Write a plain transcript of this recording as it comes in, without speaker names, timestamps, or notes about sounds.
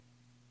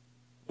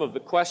of the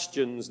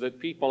questions that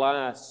people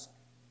ask.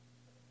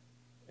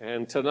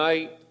 And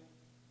tonight,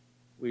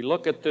 we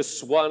look at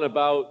this one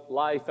about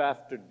life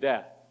after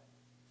death.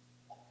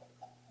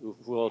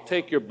 We'll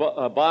take your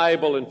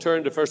Bible and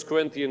turn to 1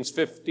 Corinthians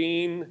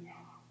 15.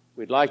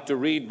 We'd like to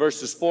read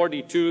verses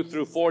 42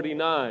 through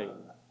 49.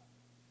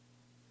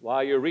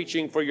 While you're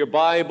reaching for your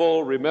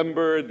Bible,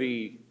 remember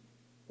the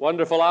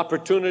wonderful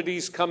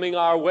opportunities coming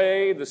our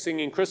way, the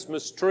singing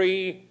Christmas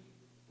tree,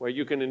 where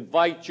you can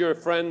invite your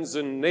friends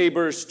and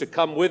neighbors to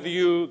come with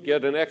you,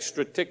 get an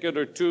extra ticket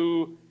or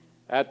two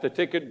at the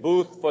ticket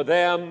booth for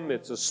them.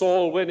 It's a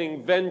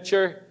soul-winning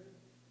venture.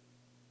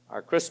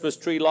 Our Christmas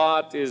tree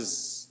lot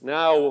is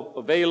now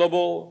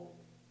available,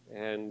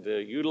 and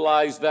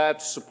utilize that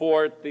to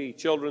support the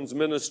children's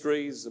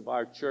ministries of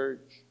our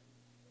church.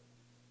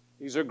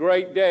 These are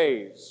great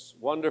days,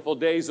 wonderful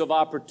days of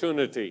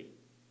opportunity.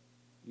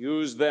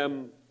 Use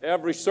them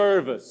every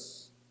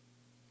service,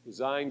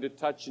 designed to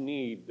touch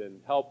need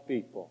and help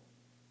people.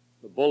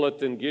 The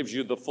bulletin gives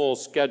you the full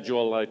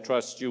schedule. I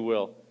trust you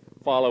will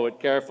follow it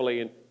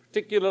carefully, and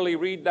particularly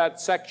read that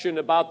section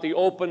about the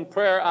open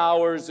prayer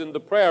hours in the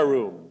prayer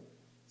room.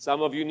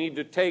 Some of you need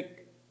to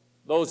take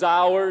those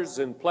hours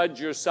and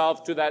pledge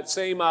yourself to that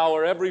same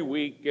hour every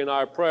week in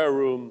our prayer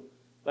room.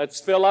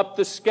 Let's fill up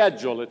the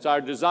schedule. It's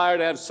our desire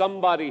to have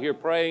somebody here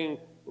praying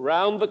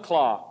round the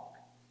clock.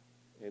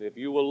 And if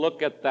you will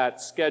look at that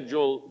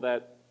schedule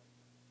that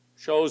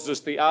shows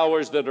us the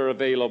hours that are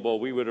available,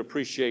 we would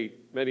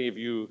appreciate many of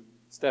you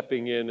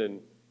stepping in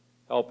and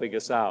helping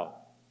us out.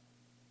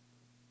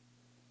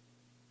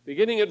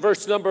 Beginning at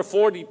verse number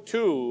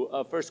 42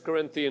 of 1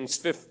 Corinthians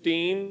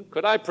 15,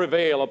 could I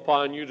prevail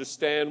upon you to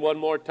stand one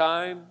more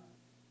time?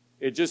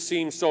 It just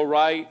seems so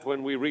right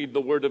when we read the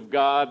Word of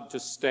God to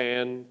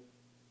stand.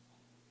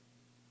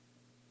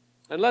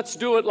 And let's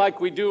do it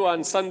like we do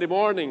on Sunday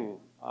morning.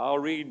 I'll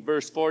read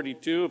verse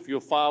 42 if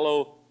you'll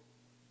follow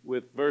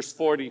with verse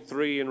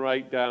 43 and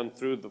right down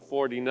through the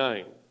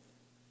 49.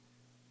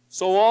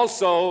 So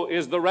also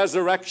is the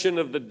resurrection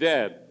of the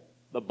dead.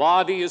 The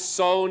body is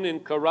sown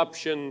in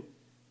corruption,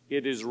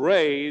 it is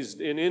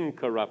raised in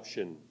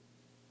incorruption.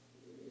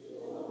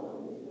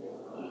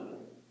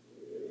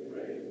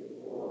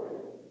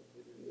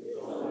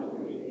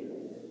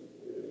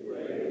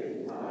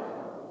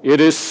 It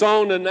is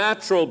sown a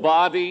natural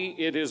body,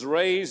 it is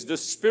raised a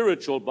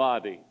spiritual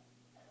body.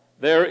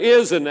 There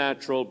is a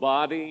natural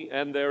body,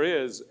 and there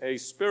is a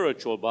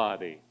spiritual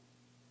body.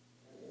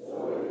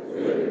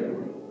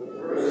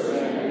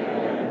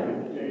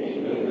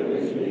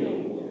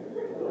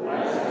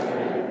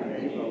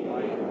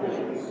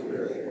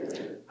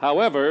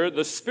 However,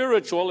 the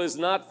spiritual is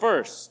not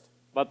first,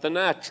 but the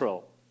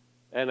natural,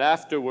 and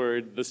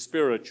afterward the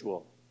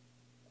spiritual.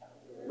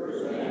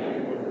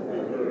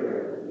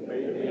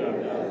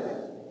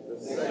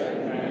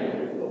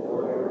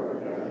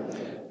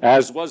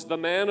 As was the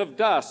man of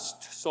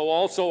dust, so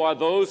also are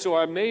those who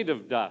are made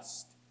of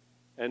dust.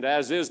 And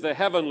as is the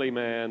heavenly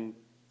man,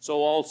 so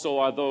also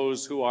are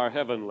those who are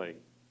heavenly.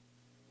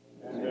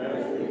 And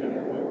as we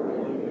have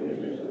borne the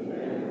image of the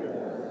man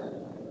of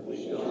dust,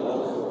 we shall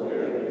also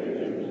bear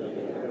the image of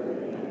the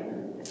heavenly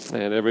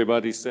man. And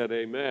everybody said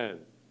amen.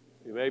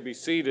 You may be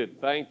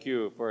seated. Thank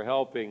you for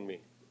helping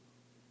me.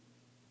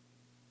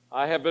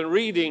 I have been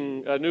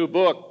reading a new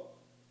book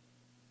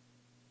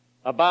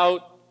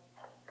about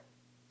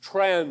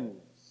trends.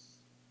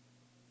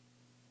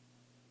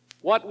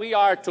 What we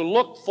are to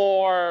look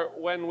for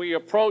when we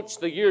approach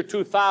the year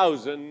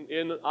 2000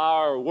 in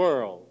our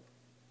world.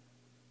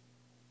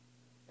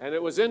 And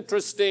it was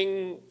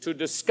interesting to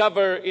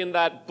discover in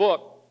that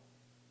book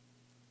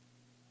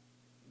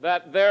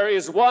that there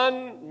is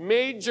one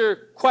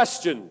major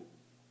question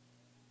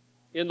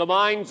in the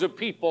minds of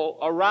people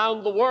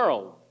around the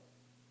world.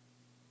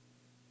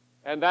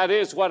 And that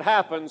is what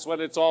happens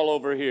when it's all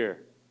over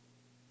here.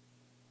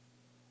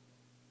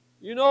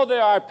 You know,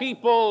 there are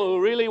people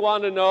who really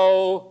want to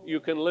know you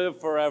can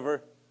live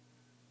forever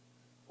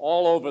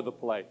all over the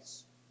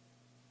place.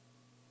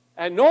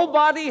 And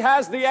nobody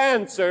has the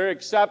answer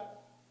except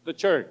the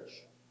church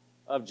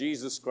of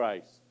Jesus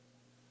Christ.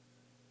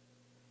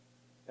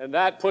 And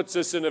that puts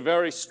us in a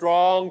very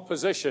strong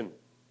position.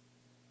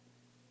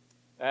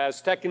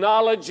 As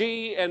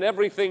technology and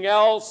everything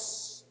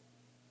else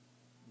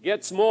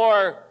gets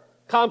more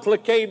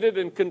complicated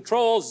and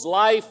controls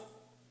life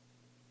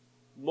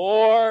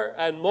more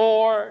and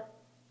more,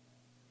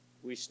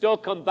 we still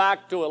come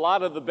back to a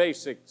lot of the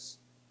basics.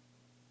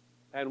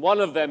 And one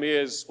of them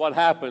is what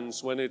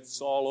happens when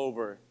it's all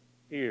over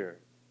here.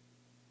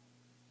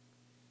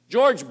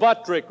 George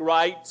Buttrick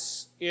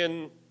writes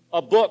in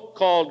a book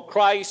called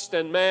Christ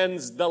and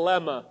Man's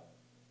Dilemma,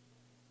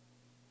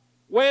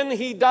 when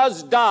he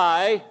does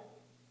die,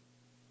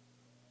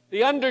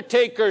 the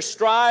undertaker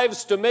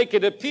strives to make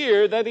it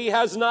appear that he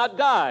has not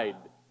died.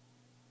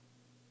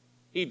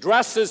 He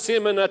dresses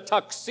him in a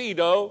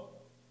tuxedo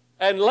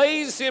and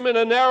lays him in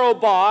a narrow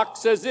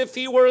box as if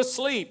he were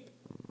asleep,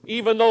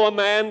 even though a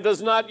man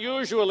does not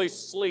usually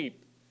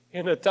sleep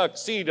in a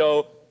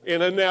tuxedo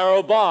in a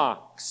narrow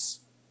box.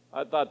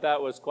 I thought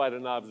that was quite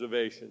an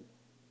observation.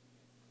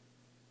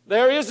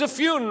 There is a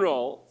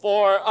funeral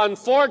for,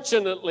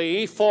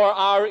 unfortunately, for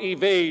our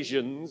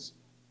evasions.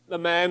 The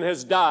man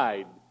has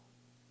died.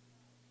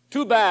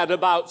 Too bad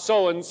about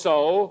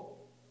so-and-so,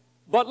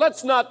 but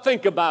let's not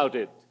think about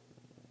it.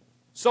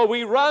 So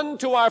we run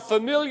to our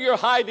familiar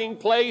hiding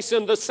place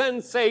in the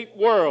sensate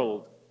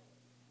world.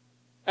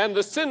 And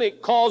the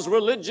cynic calls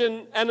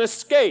religion an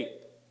escape.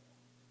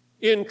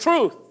 In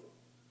truth,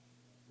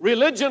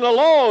 religion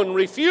alone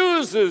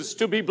refuses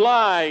to be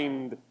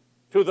blind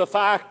to the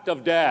fact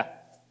of death.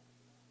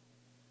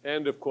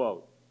 End of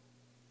quote.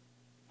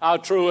 How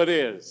true it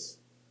is.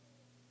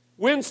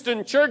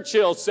 Winston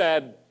Churchill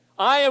said,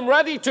 I am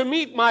ready to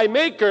meet my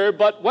Maker,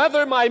 but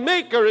whether my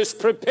Maker is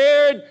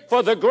prepared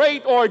for the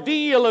great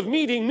ordeal of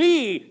meeting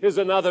me is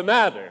another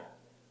matter.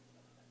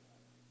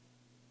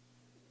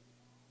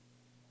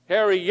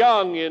 Harry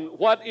Young, in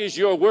What Is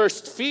Your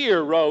Worst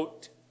Fear,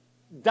 wrote,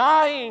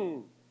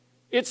 dying.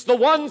 It's the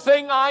one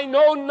thing I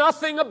know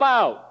nothing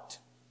about.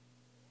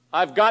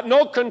 I've got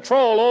no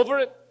control over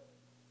it.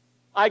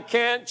 I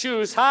can't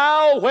choose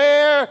how,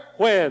 where,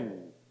 when.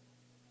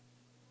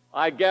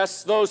 I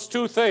guess those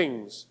two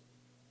things,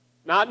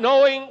 not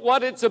knowing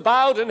what it's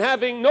about and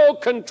having no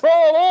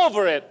control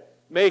over it,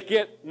 make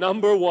it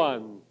number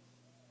one.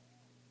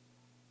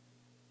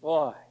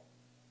 Boy,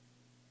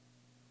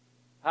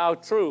 how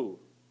true.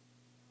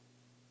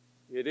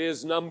 It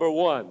is number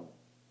one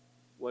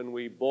when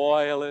we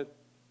boil it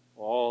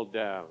all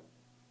down.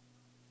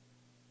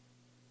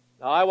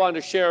 Now, I want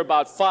to share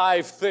about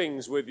 5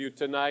 things with you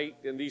tonight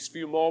in these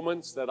few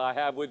moments that I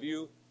have with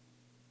you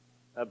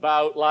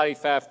about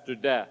life after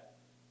death.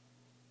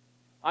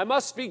 I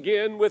must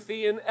begin with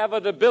the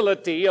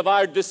inevitability of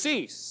our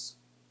decease.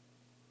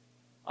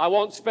 I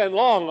won't spend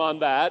long on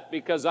that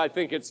because I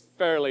think it's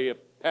fairly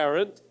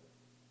apparent.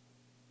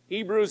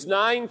 Hebrews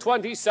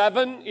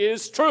 9:27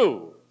 is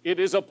true. It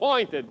is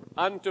appointed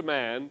unto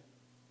man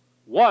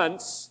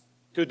once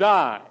to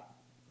die.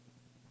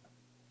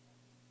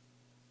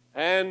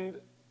 And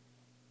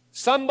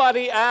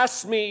somebody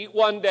asked me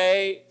one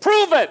day,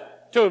 prove it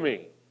to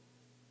me.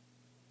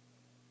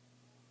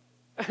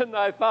 And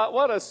I thought,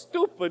 what a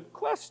stupid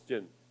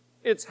question.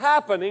 It's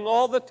happening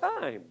all the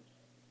time.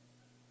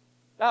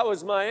 That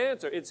was my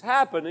answer. It's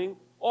happening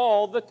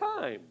all the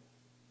time.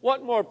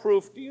 What more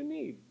proof do you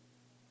need?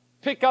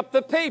 Pick up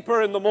the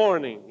paper in the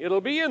morning.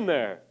 It'll be in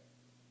there.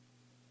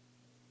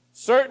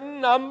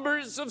 Certain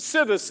numbers of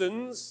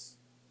citizens,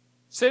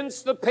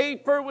 since the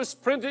paper was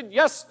printed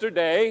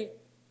yesterday,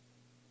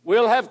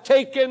 will have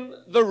taken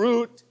the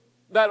route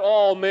that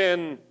all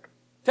men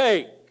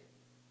take.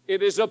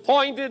 It is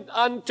appointed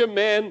unto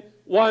men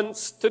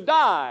once to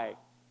die.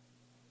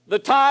 The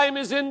time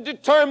is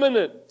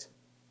indeterminate.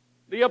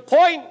 The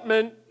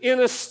appointment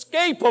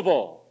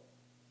inescapable.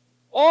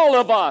 All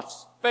of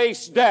us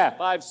face death.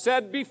 I've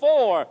said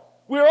before,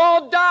 we're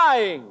all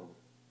dying.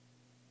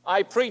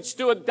 I preach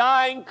to a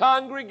dying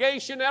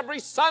congregation every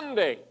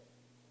Sunday.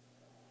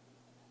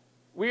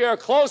 We are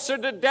closer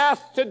to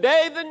death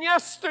today than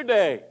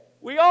yesterday.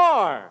 We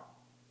are.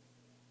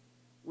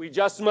 We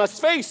just must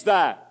face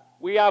that.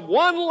 We have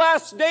one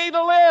less day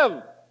to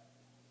live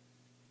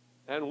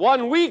and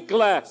 1 week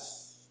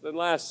less than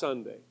last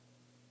Sunday.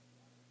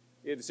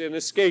 It's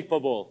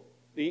inescapable,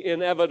 the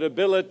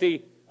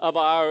inevitability of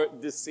our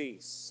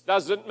decease.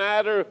 Doesn't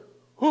matter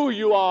who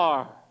you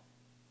are.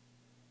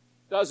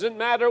 Doesn't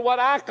matter what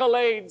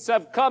accolades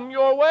have come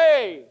your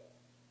way.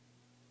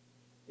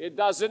 It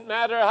doesn't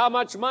matter how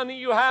much money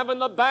you have in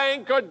the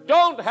bank or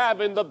don't have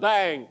in the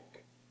bank.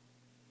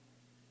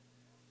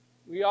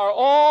 We are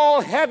all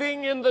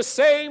heading in the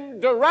same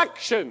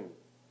direction.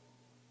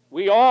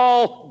 We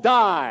all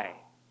die.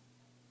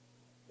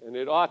 And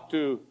it ought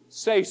to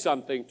say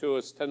something to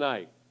us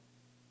tonight,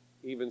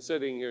 even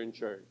sitting here in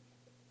church.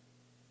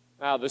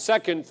 Now, the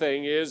second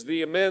thing is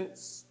the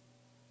immense,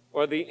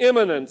 or the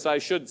imminence, I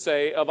should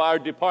say, of our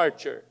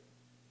departure.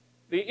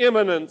 The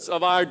imminence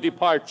of our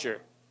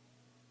departure.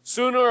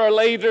 Sooner or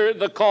later,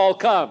 the call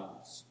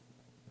comes.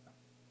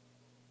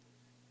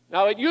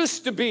 Now, it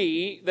used to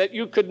be that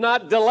you could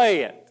not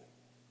delay it.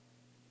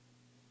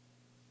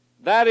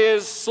 That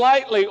is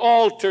slightly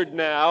altered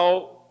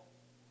now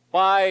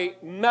by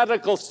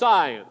medical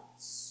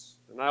science.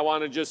 And I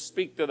want to just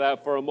speak to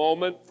that for a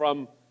moment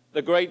from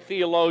the great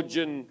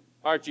theologian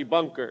Archie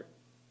Bunker.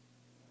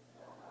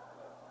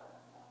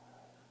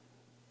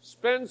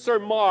 Spencer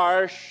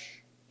Marsh,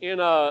 in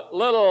a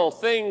little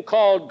thing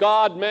called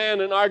God,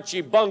 Man, and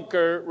Archie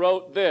Bunker,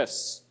 wrote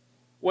this: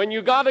 when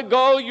you gotta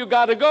go, you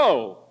gotta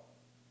go.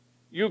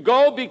 You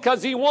go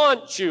because he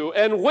wants you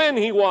and when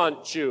he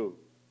wants you.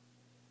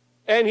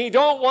 And he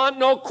don't want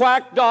no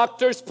quack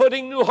doctors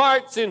putting new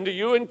hearts into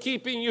you and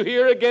keeping you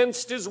here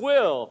against his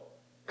will,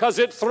 because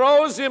it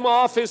throws him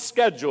off his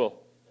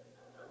schedule.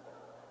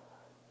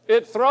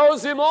 It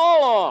throws him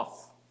all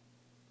off.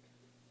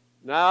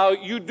 Now,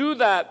 you do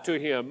that to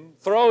him,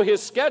 throw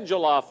his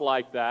schedule off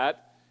like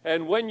that,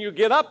 and when you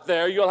get up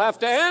there, you'll have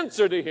to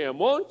answer to him,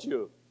 won't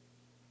you?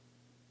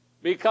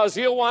 because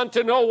he'll want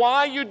to know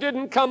why you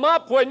didn't come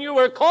up when you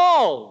were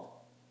called,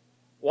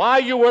 why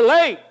you were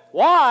late,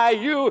 why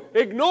you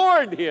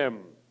ignored him.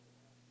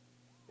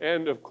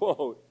 End of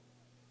quote.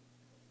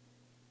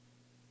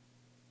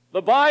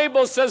 The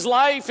Bible says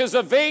life is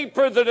a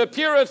vapor that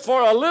appeareth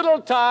for a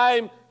little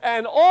time,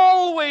 and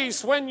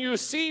always when you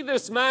see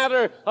this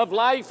matter of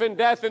life and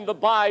death in the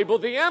Bible,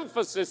 the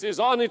emphasis is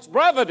on its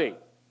brevity,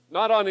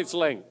 not on its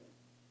length.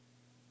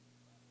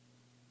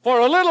 For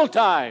a little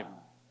time,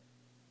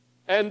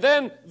 and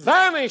then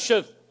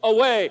vanisheth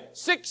away.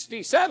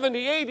 60,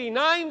 70, 80,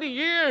 90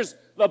 years,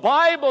 the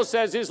Bible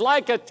says, is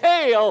like a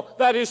tale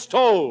that is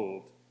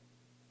told.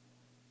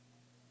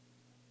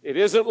 It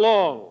isn't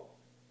long.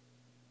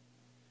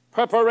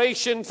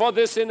 Preparation for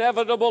this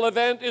inevitable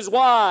event is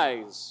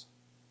wise,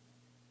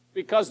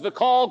 because the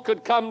call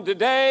could come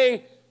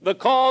today, the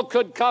call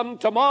could come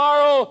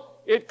tomorrow,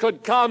 it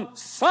could come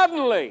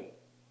suddenly.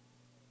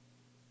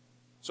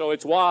 So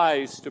it's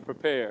wise to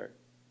prepare.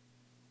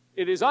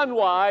 It is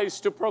unwise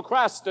to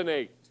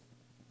procrastinate,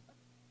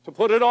 to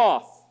put it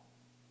off.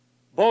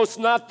 Boast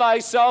not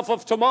thyself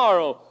of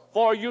tomorrow,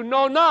 for you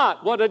know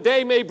not what a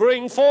day may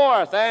bring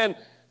forth. And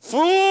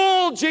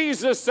fool,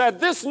 Jesus said,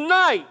 this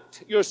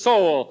night your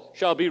soul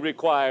shall be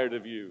required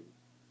of you.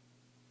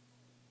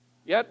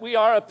 Yet we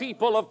are a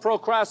people of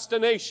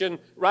procrastination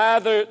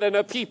rather than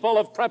a people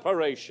of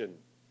preparation.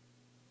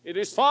 It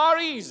is far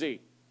easier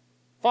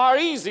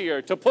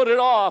to put it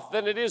off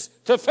than it is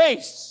to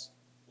face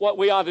what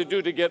we ought to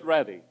do to get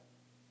ready.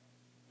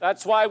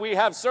 That's why we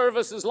have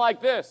services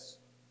like this.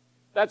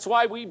 That's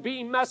why we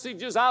beam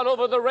messages out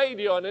over the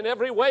radio and in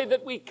every way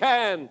that we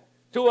can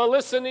to a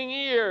listening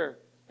ear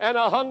and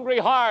a hungry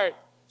heart,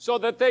 so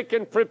that they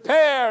can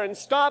prepare and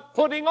stop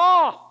putting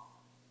off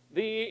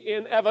the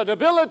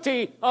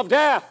inevitability of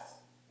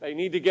death. They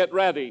need to get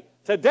ready.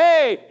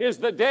 Today is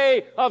the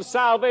day of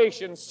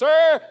salvation.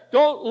 Sir,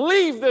 don't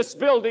leave this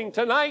building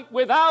tonight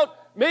without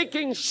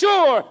making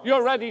sure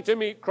you're ready to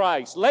meet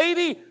Christ.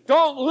 Lady,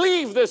 don't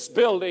leave this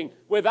building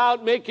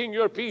without making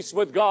your peace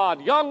with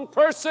God. Young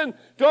person,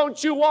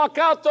 don't you walk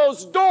out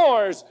those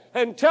doors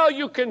until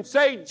you can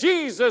say,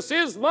 Jesus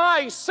is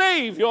my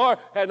Savior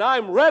and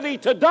I'm ready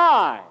to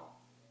die.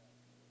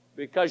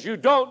 Because you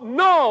don't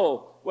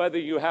know whether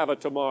you have a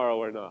tomorrow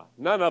or not.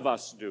 None of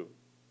us do.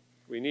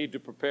 We need to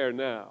prepare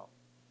now.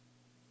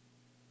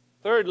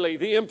 Thirdly,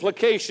 the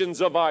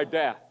implications of our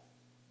death.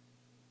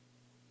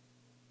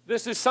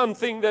 This is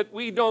something that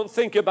we don't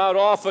think about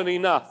often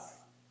enough.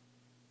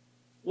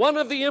 One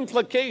of the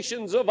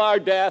implications of our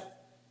death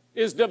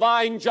is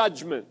divine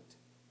judgment.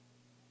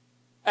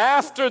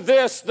 After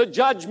this, the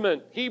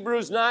judgment,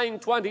 Hebrews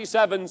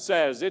 9:27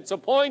 says, it's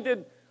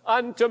appointed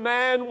unto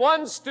man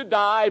once to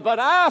die, but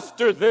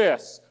after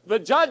this, the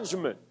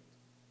judgment,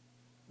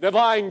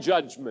 divine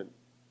judgment.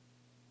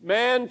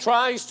 Man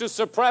tries to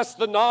suppress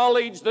the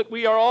knowledge that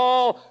we are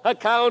all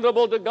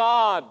accountable to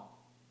God.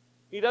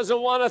 He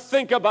doesn't want to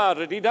think about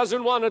it. He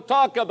doesn't want to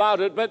talk about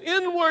it, but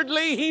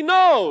inwardly he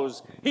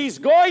knows he's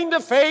going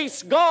to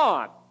face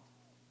God.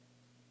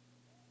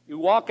 You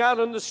walk out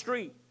on the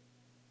street,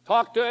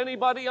 talk to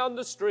anybody on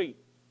the street.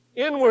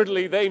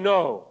 Inwardly they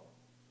know.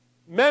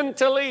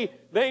 Mentally,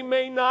 they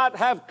may not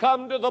have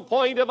come to the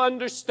point of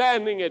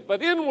understanding it,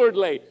 but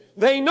inwardly,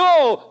 they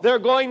know they're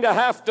going to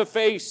have to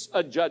face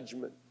a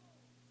judgment.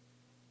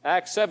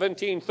 Acts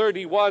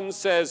 17:31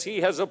 says, he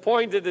has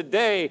appointed a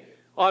day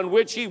on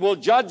which he will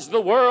judge the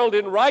world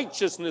in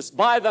righteousness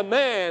by the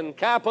man,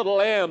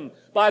 capital M,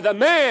 by the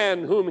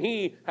man whom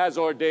he has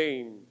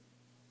ordained,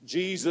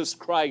 Jesus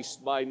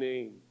Christ by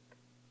name.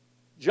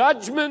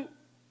 Judgment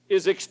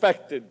is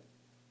expected.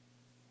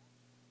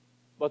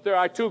 But there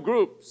are two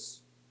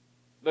groups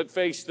that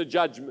face the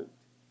judgment.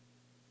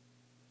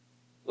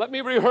 Let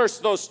me rehearse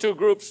those two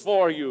groups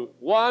for you.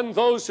 One,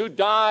 those who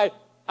die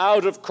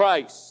out of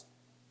Christ.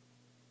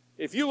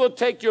 If you will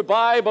take your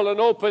Bible and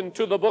open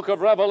to the book of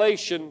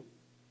Revelation,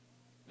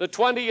 the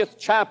 20th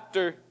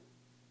chapter,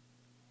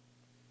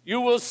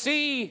 you will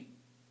see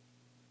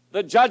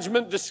the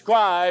judgment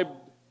described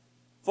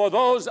for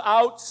those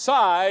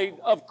outside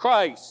of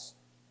Christ.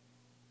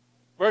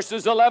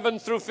 Verses 11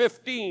 through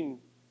 15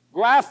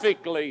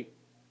 graphically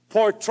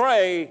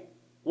portray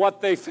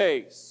what they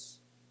face.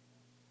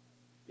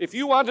 If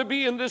you want to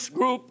be in this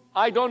group,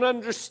 I don't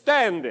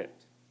understand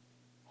it.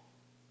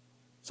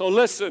 So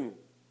listen.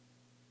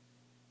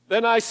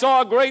 Then I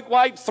saw a great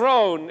white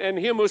throne and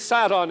him who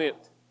sat on it,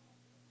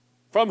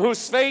 from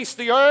whose face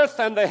the earth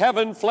and the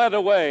heaven fled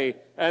away,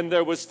 and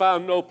there was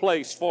found no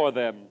place for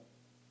them.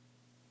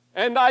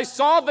 And I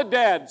saw the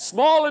dead,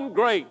 small and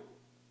great,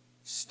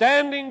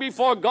 standing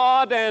before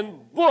God,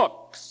 and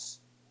books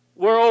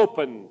were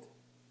opened.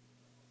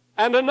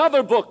 And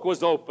another book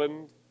was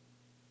opened,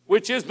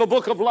 which is the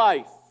book of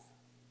life.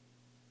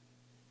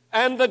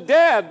 And the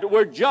dead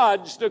were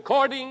judged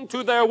according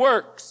to their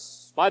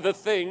works by the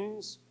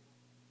things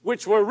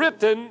which were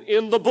written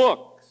in the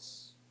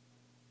books.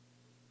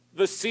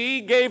 The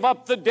sea gave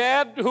up the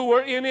dead who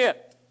were in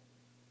it,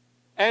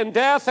 and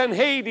death and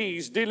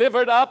Hades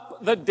delivered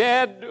up the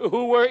dead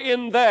who were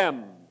in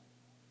them.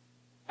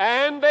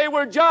 and they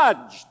were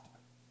judged,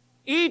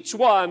 each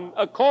one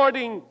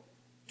according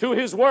to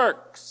his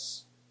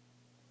works.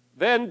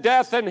 Then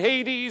death and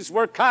Hades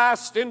were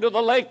cast into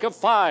the lake of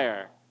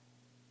fire.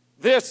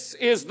 This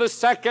is the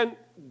second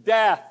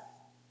death.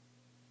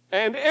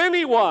 And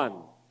anyone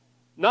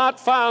not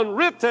found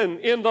written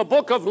in the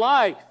book of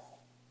life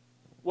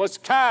was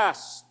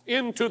cast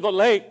into the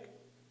lake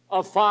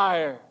of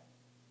fire.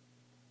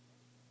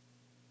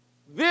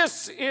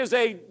 This is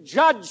a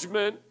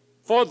judgment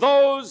for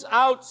those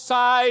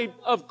outside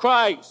of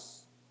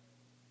Christ.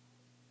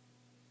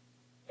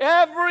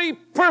 Every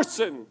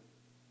person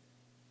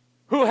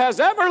who has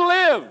ever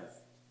lived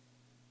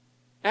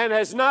and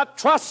has not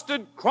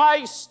trusted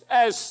Christ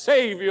as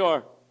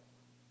Savior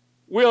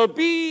will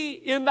be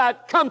in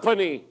that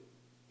company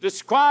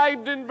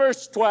described in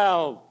verse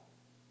 12.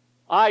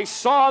 I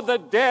saw the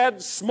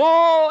dead,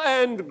 small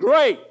and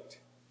great,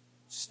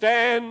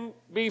 stand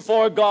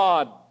before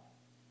God.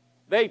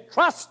 They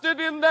trusted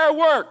in their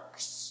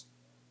works,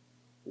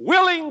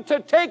 willing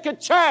to take a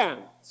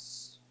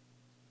chance,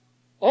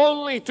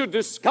 only to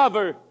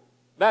discover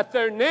that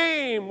their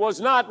name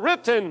was not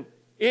written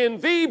in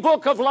the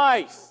book of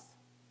life.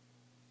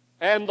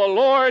 And the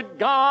Lord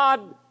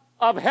God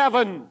of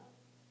heaven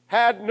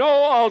had no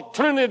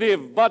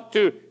alternative but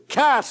to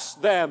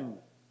cast them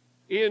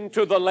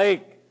into the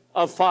lake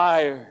of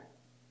fire.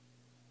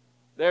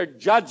 Their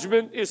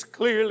judgment is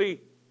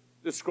clearly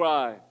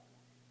described.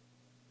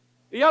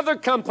 The other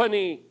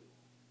company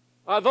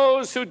are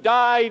those who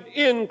died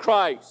in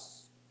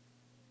Christ,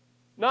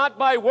 not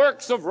by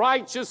works of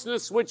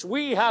righteousness which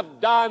we have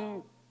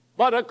done,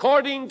 but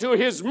according to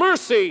his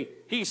mercy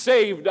he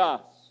saved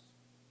us.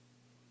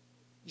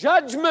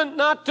 Judgment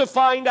not to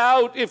find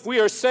out if we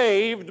are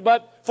saved,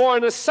 but for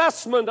an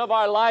assessment of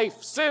our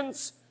life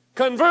since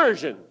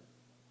conversion.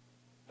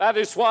 That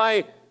is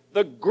why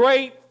the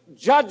great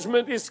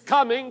judgment is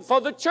coming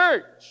for the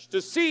church,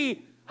 to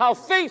see how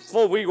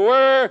faithful we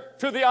were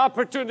to the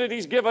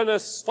opportunities given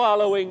us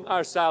following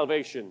our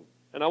salvation.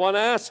 And I want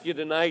to ask you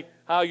tonight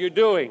how you're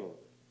doing.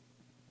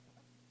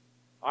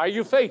 Are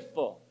you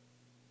faithful?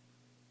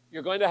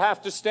 You're going to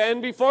have to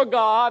stand before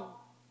God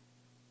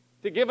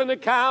to give an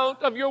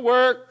account of your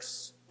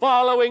works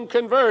following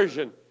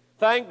conversion.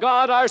 Thank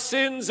God our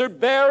sins are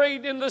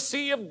buried in the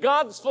sea of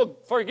God's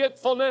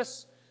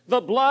forgetfulness. The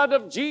blood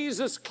of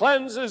Jesus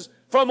cleanses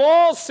from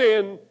all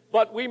sin,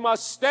 but we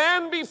must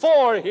stand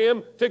before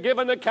him to give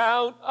an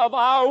account of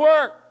our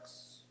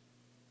works.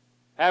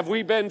 Have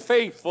we been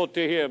faithful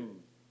to him?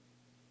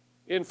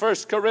 In 1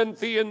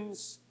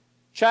 Corinthians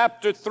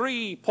chapter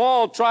 3,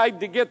 Paul tried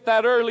to get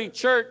that early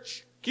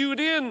church cued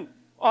in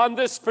on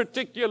this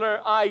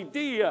particular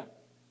idea.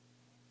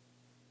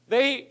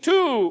 They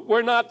too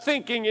were not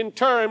thinking in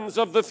terms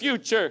of the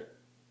future.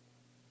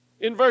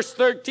 In verse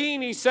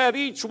 13 he said,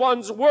 each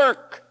one's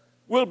work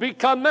will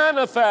become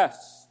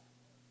manifest.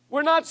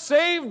 We're not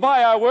saved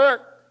by our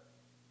work.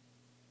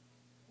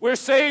 We're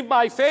saved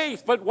by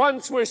faith, but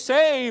once we're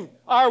saved,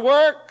 our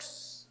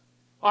works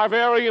are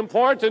very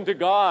important to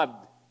God.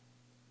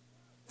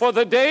 For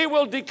the day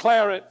will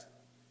declare it,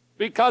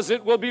 because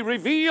it will be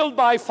revealed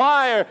by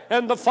fire,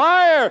 and the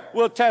fire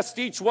will test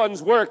each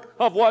one's work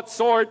of what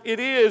sort it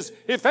is.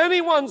 If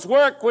anyone's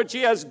work which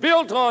he has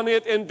built on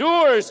it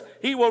endures,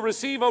 he will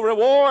receive a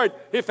reward.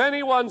 If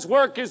anyone's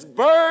work is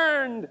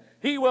burned,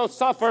 he will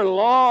suffer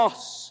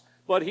loss,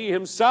 but he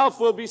himself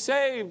will be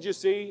saved, you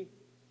see.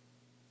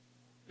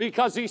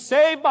 Because he's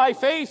saved by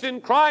faith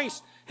in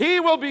Christ, he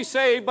will be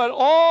saved, but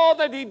all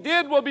that he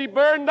did will be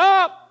burned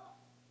up.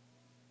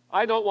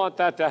 I don't want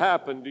that to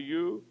happen, do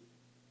you?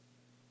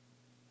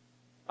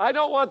 I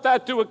don't want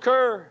that to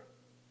occur.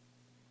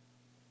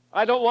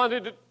 I don't want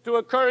it to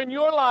occur in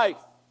your life.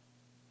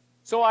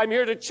 So I'm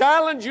here to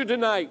challenge you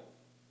tonight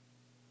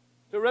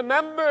to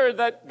remember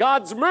that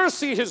God's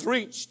mercy has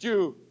reached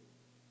you,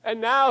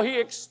 and now he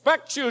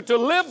expects you to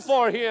live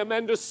for him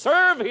and to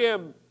serve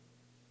him.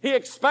 He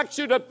expects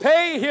you to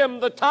pay him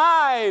the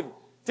tithe,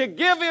 to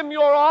give him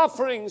your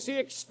offerings. He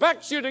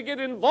expects you to get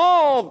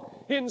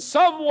involved in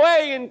some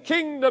way in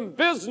kingdom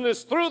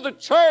business through the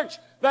church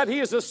that he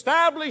has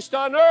established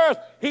on earth.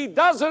 He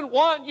doesn't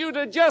want you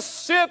to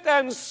just sit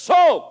and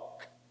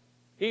soak.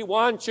 He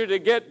wants you to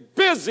get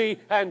busy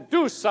and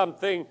do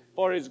something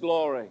for his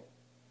glory.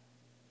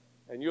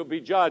 And you'll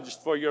be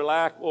judged for your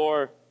lack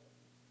or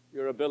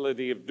your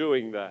ability of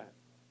doing that.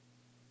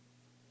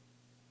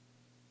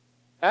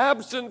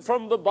 Absent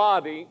from the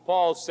body,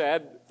 Paul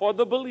said, for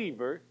the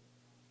believer,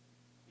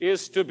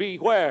 is to be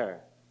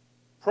where?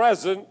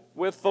 Present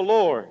with the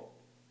Lord.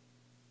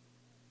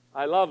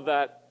 I love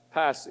that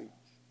passage.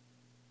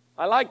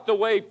 I like the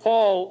way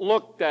Paul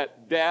looked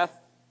at death.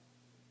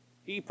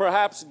 He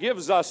perhaps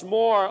gives us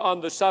more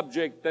on the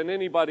subject than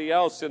anybody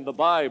else in the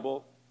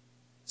Bible.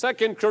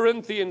 2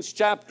 Corinthians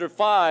chapter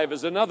 5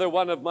 is another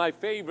one of my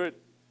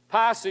favorite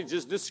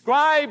passages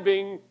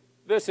describing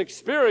this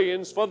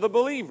experience for the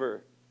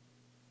believer.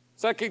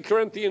 2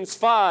 Corinthians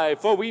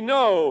 5, for we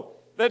know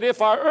that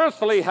if our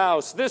earthly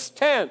house, this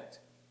tent,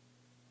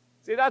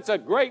 see, that's a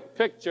great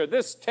picture,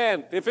 this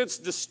tent, if it's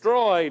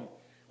destroyed,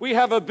 We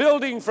have a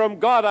building from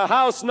God, a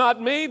house not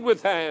made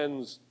with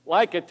hands,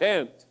 like a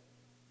tent.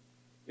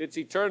 It's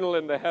eternal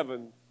in the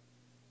heavens.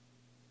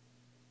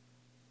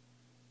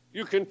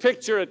 You can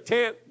picture a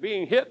tent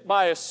being hit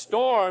by a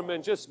storm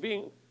and just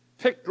being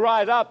picked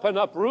right up and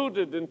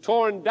uprooted and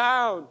torn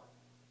down,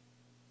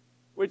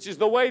 which is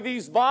the way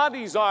these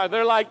bodies are.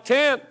 They're like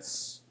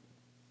tents.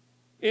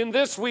 In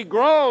this we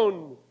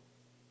groan,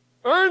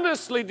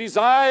 earnestly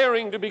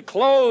desiring to be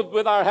clothed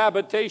with our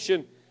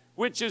habitation,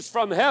 which is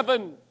from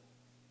heaven.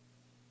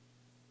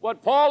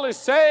 What Paul is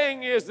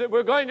saying is that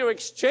we're going to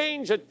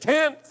exchange a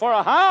tent for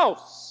a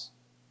house.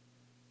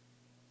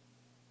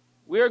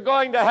 We're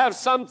going to have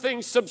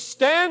something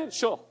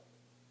substantial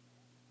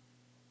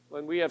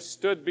when we have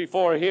stood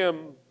before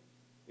Him,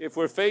 if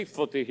we're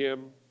faithful to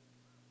Him.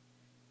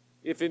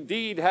 If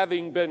indeed,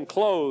 having been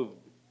clothed,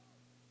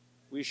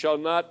 we shall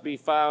not be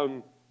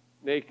found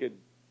naked.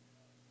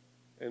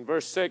 In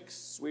verse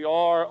 6, we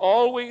are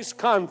always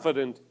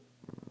confident,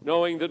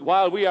 knowing that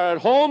while we are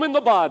at home in the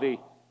body,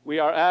 we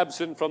are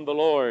absent from the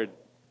Lord.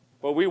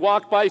 For we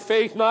walk by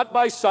faith, not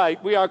by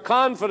sight. We are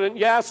confident,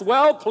 yes,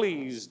 well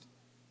pleased,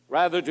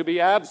 rather to be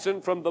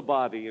absent from the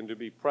body and to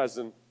be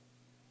present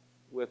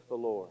with the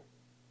Lord.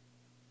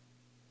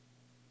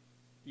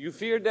 You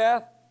fear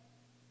death?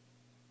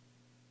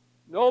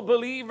 No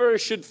believer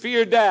should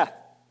fear death.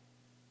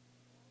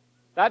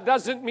 That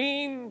doesn't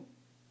mean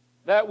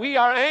that we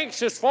are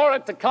anxious for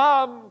it to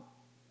come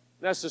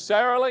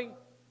necessarily.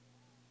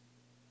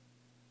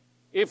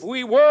 If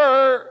we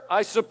were,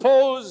 I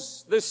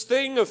suppose this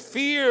thing of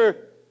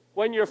fear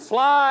when you're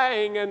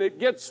flying and it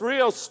gets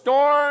real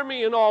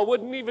stormy and all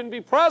wouldn't even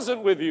be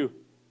present with you.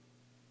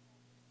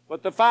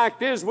 But the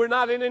fact is, we're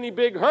not in any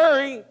big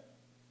hurry,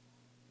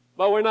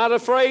 but we're not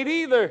afraid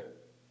either.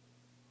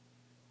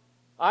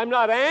 I'm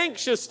not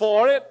anxious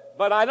for it,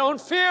 but I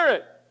don't fear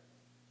it.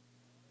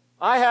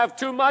 I have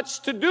too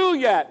much to do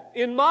yet,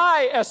 in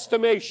my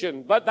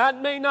estimation, but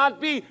that may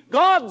not be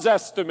God's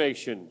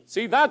estimation.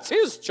 See, that's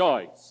His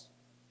choice.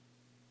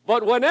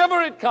 But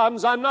whenever it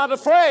comes, I'm not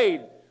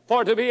afraid,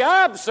 for to be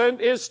absent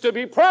is to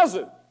be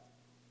present.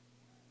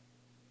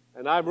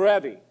 And I'm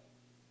ready.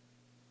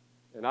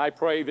 And I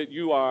pray that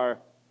you are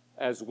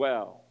as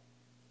well.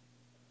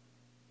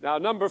 Now,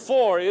 number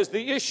 4 is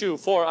the issue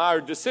for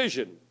our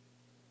decision.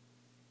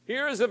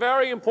 Here is a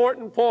very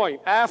important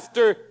point.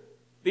 After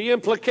the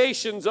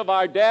implications of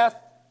our death,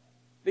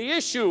 the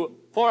issue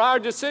for our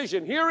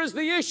decision. Here is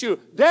the issue.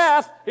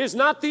 Death is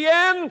not the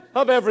end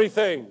of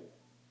everything.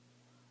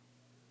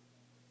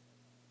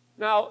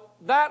 Now,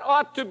 that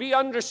ought to be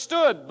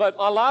understood, but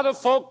a lot of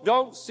folk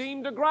don't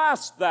seem to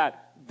grasp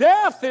that.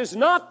 Death is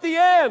not the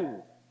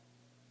end.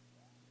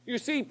 You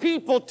see,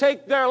 people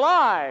take their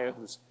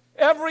lives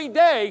every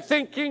day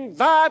thinking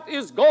that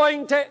is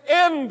going to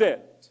end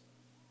it.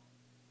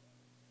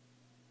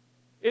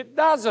 It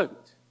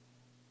doesn't.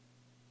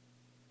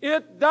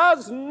 It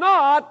does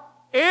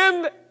not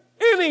end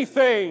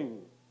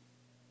anything.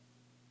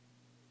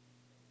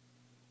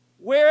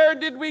 Where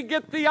did we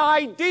get the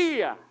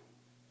idea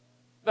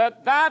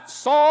that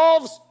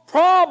solves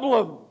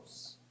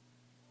problems?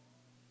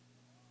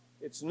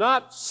 It's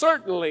not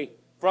certainly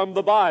from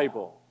the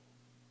Bible.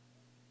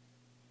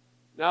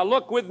 Now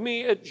look with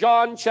me at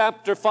John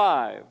chapter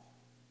 5.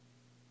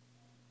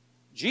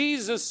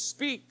 Jesus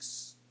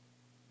speaks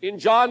in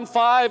John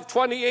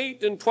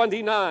 5:28 and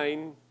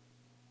 29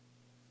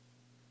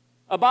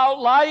 about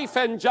life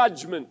and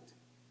judgment.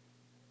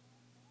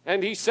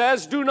 And He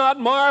says, "Do not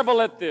marvel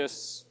at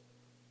this,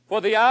 for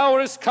the hour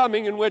is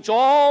coming in which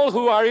all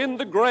who are in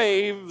the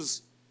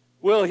graves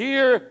will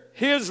hear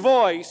His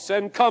voice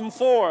and come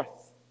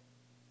forth.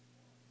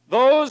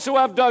 Those who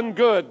have done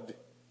good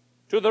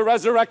to the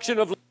resurrection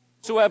of life,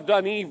 those who have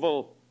done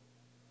evil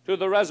to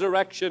the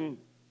resurrection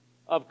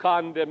of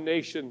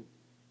condemnation."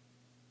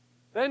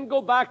 Then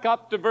go back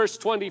up to verse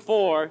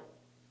 24,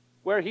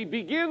 where He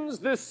begins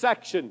this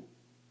section.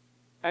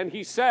 And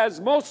He says,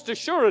 "Most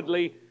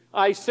assuredly,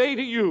 I say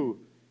to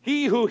you,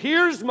 he who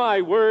hears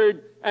my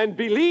word and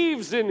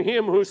believes in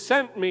Him who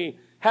sent me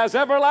has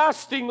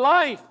everlasting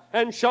life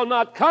and shall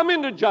not come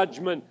into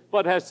judgment,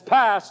 but has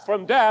passed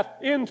from death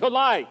into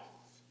life."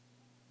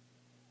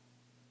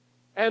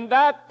 And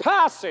that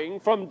passing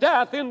from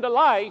death into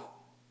life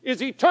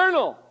is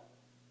eternal.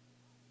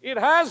 It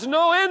has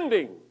no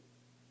ending.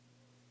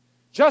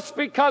 Just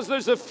because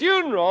there's a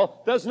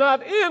funeral does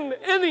not end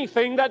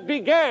anything that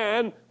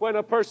began when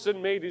a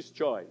person made his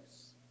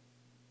choice.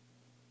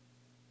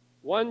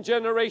 One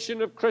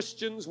generation of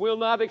Christians will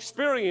not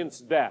experience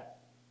death.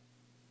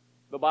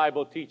 The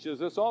Bible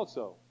teaches us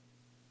also.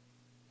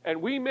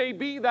 And we may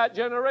be that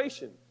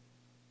generation.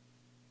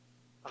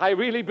 I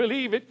really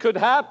believe it could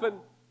happen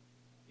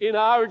in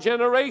our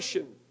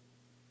generation.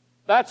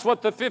 That's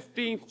what the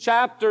 15th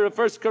chapter of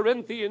 1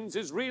 Corinthians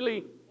is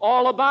really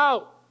all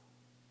about.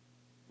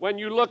 When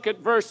you look at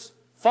verse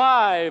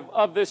 5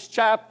 of this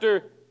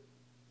chapter,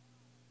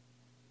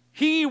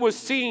 He was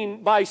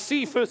seen by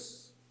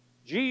Cephas,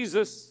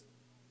 Jesus,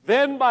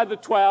 then by the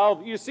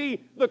 12. You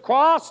see, the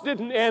cross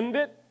didn't end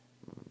it.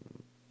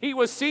 He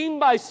was seen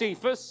by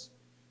Cephas,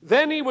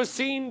 Then he was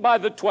seen by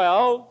the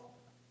 12.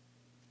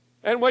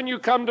 And when you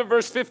come to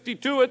verse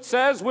 52, it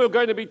says, we're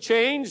going to be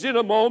changed in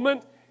a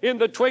moment, in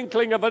the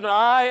twinkling of an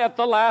eye, at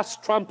the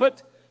last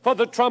trumpet. For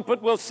the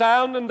trumpet will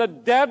sound, and the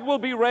dead will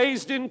be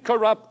raised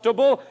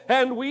incorruptible,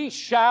 and we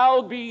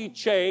shall be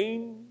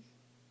changed.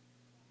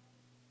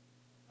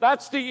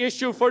 That's the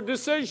issue for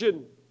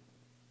decision.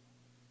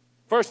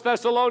 1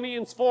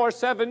 Thessalonians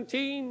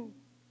 4:17.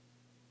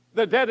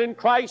 The dead in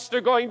Christ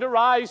are going to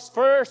rise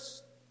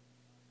first.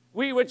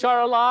 We which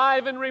are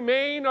alive and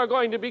remain are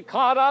going to be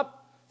caught up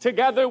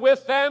together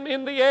with them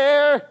in the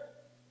air,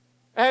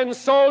 and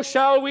so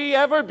shall we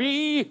ever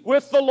be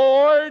with the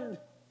Lord.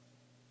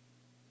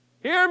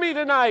 Hear me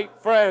tonight,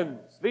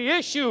 friends. The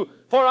issue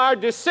for our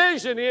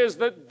decision is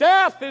that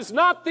death is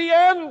not the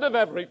end of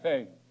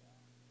everything.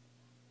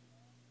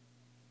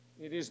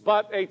 It is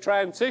but a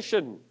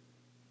transition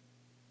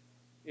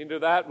into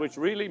that which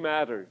really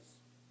matters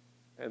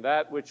and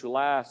that which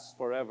lasts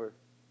forever.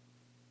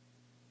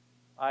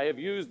 I have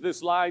used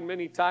this line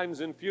many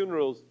times in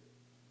funerals.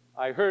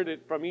 I heard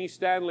it from E.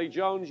 Stanley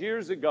Jones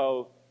years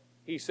ago.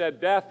 He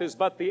said, death is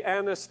but the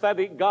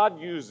anesthetic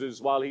God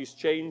uses while He's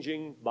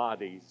changing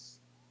bodies.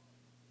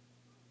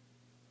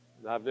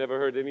 And I've never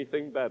heard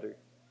anything better.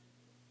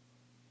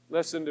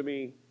 Listen to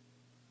me.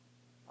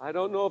 I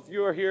don't know if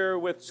you're here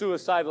with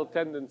suicidal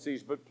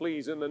tendencies, but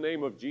please, in the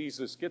name of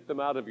Jesus, get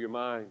them out of your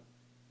mind.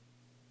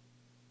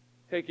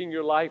 Taking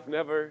your life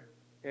never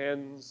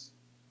ends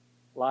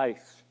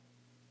life.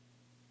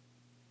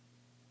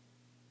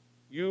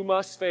 You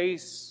must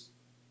face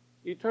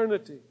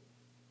eternity.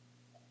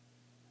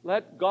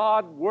 Let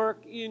God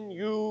work in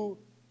you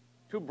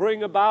to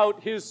bring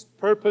about His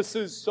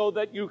purposes so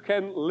that you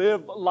can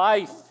live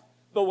life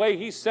the way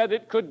He said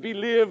it could be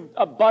lived,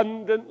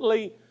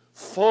 abundantly,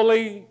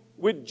 fully,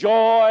 with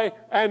joy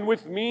and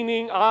with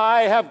meaning.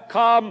 I have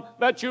come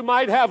that you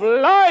might have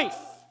life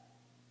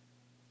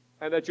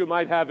and that you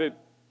might have it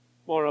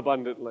more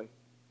abundantly.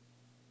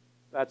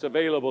 That's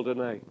available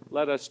tonight.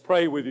 Let us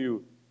pray with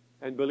you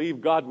and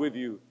believe God with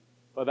you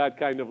for that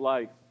kind of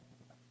life.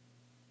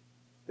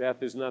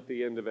 Death is not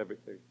the end of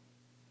everything.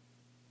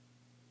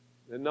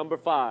 And number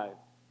 5,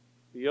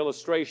 the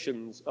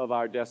illustrations of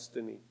our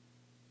destiny.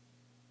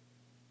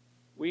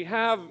 We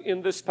have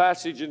in this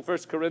passage in 1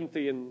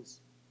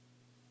 Corinthians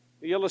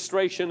the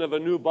illustration of a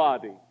new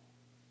body.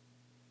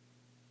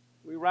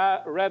 We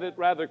read it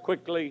rather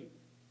quickly.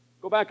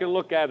 Go back and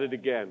look at it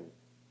again.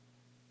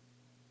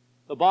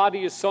 The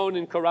body is sown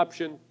in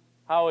corruption.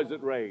 How is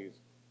it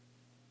raised?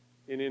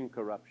 In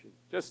incorruption.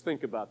 Just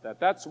think about that.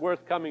 That's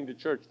worth coming to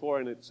church for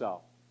in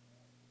itself.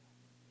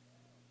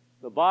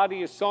 The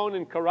body is sown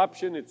in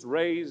corruption. It's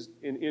raised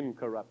in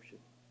incorruption.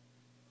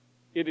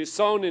 It is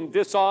sown in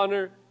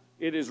dishonor.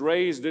 It is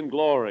raised in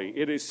glory.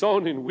 It is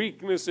sown in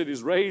weakness. It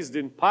is raised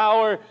in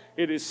power.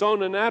 It is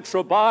sown a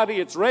natural body.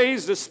 It's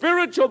raised a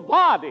spiritual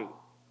body.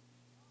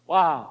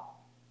 Wow.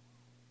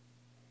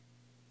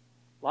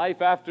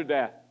 Life after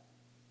death.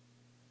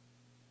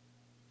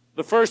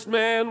 The first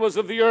man was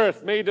of the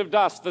earth, made of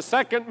dust. The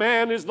second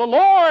man is the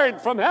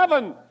Lord from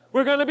heaven.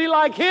 We're going to be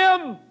like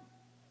Him.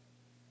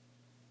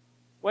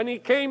 When He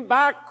came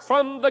back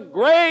from the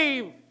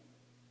grave,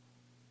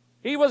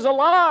 He was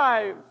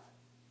alive.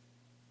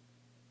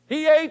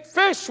 He ate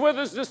fish with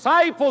His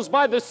disciples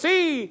by the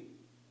sea.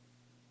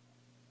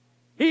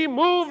 He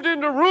moved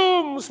into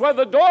rooms where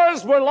the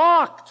doors were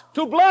locked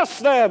to bless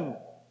them.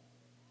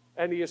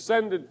 And He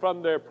ascended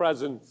from their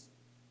presence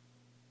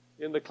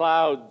in the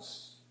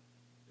clouds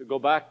to go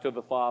back to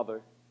the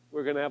Father.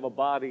 We're going to have a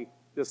body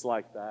just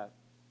like that.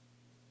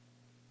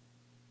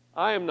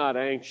 I am not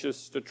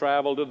anxious to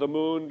travel to the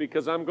moon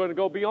because I'm going to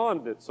go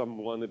beyond it some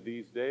one of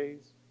these days.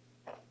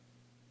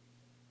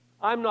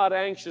 I'm not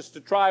anxious to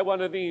try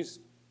one of these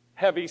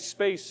heavy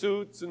space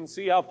suits and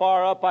see how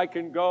far up I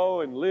can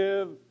go and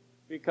live,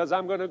 because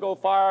I'm going to go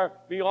far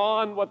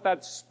beyond what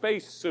that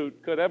space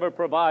suit could ever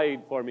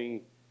provide for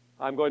me.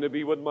 I'm going to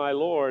be with my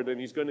Lord, and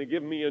He's going to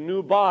give me a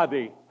new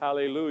body.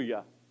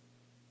 Hallelujah.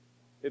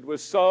 It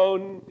was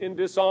sown in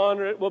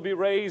dishonor. It will be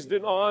raised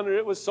in honor.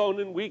 It was sown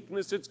in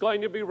weakness. It's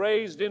going to be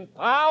raised in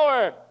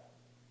power.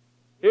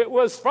 It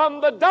was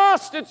from the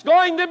dust. It's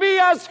going to be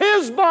as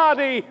His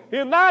body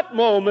in that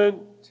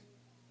moment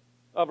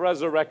of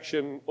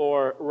resurrection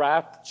or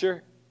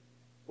rapture,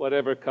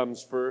 whatever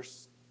comes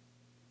first,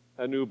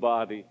 a new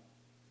body.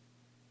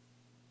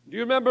 Do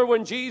you remember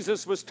when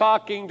Jesus was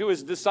talking to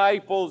His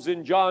disciples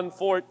in John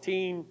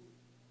 14?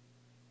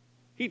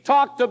 He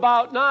talked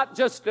about not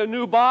just a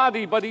new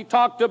body, but He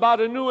talked about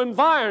a new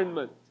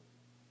environment.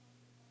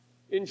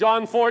 In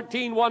John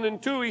 14, 1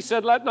 and 2, He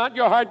said, "Let not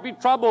your heart be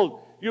troubled.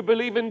 You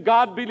believe in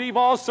God, believe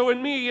also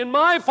in me. In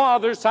my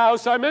Father's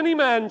house are many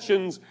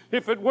mansions.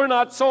 If it were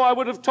not so, I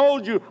would have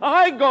told you.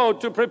 I go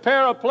to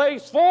prepare a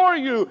place for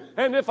you.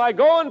 And if I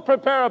go and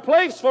prepare a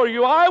place for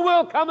you, I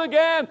will come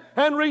again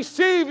and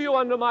receive you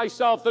unto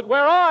myself, that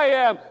where I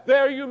am,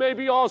 there you may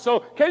be also."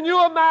 Can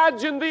you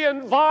imagine the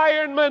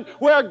environment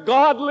where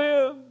God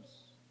lives?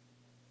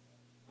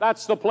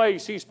 That's the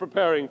place He's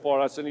preparing for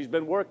us, and He's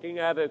been working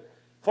at it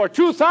for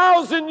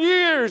 2,000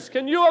 years.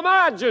 Can you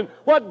imagine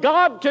what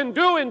God can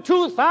do in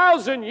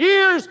 2,000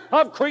 years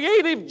of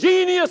creative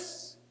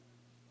genius?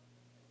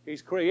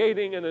 He's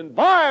creating an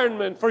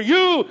environment for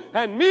you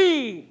and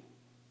me.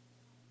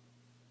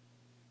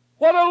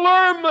 What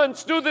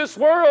allurements do this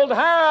world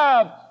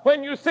have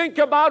when you think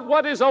about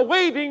what is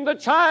awaiting the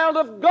child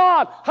of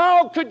God?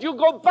 How could you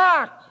go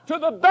back to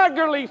the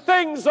beggarly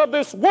things of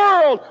this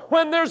world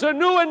when there's a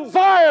new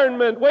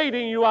environment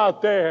waiting you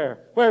out there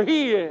where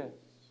He is?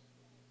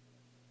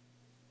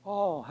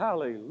 Oh,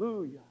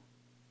 hallelujah.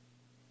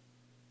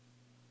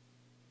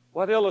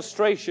 What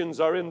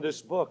illustrations are in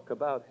this book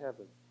about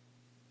heaven?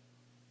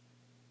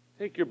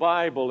 Take your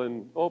Bible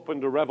and open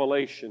to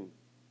Revelation.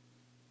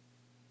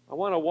 I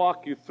want to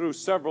walk you through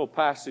several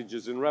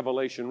passages in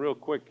Revelation real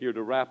quick here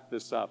to wrap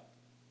this up.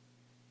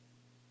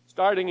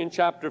 Starting in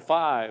chapter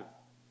 5.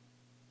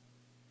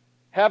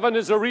 Heaven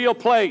is a real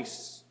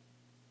place.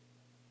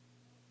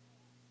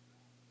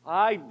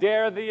 I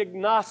dare the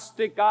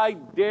agnostic, I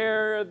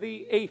dare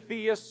the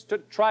atheist to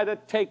try to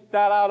take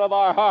that out of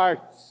our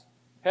hearts.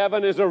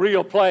 Heaven is a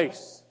real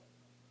place.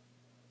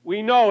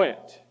 We know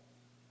it.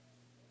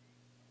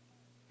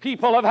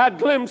 People have had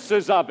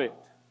glimpses of it.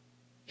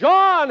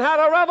 John had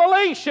a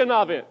revelation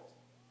of it.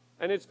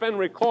 And it's been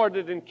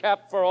recorded and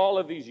kept for all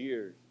of these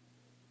years.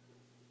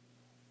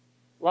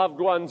 Loved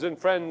ones and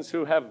friends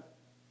who have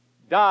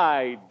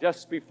died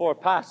just before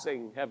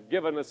passing have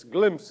given us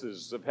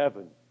glimpses of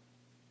heaven.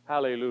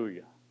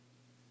 Hallelujah.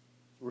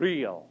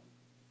 Real.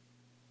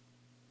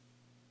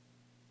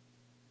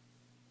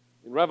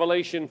 In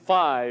Revelation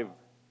 5,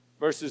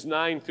 verses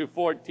 9 through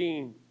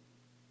 14,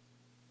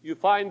 you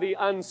find the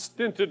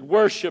unstinted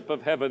worship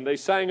of heaven. They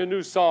sang a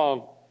new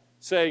song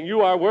saying,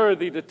 "You are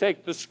worthy to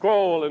take the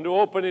scroll and to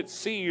open its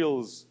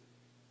seals.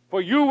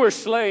 For you were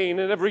slain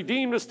and have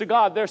redeemed us to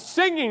God." They're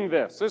singing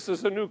this. This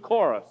is a new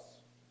chorus.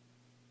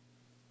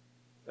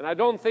 And I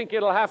don't think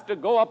it'll have to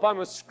go up on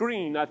a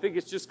screen. I think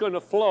it's just going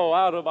to flow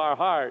out of our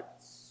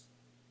hearts.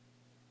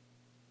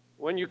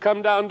 When you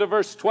come down to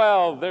verse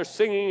 12, they're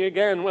singing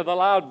again with a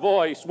loud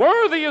voice,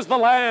 "Worthy is the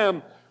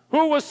Lamb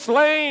who was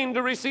slain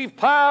to receive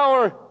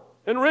power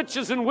and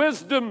riches and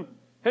wisdom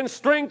and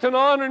strength and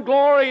honor and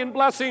glory and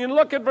blessing." And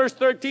look at verse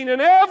 13.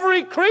 "And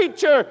every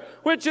creature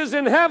which is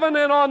in heaven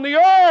and on the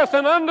earth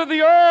and under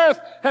the earth,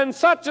 and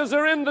such as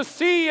are in the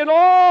sea and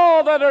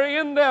all that are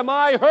in them,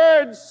 I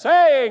heard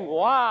saying,"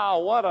 wow,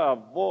 what a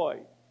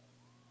voice,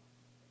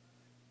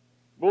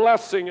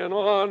 "Blessing and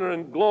honor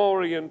and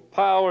glory and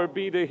power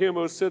be to Him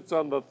who sits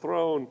on the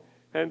throne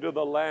and to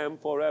the Lamb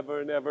forever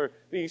and ever."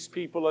 These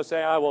people are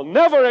saying, "I will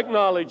never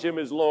acknowledge Him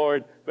as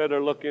Lord."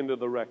 Better look into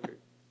the record.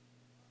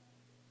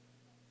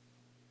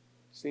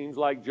 Seems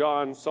like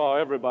John saw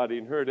everybody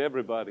and heard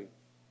everybody,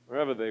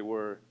 wherever they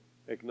were,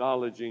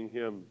 acknowledging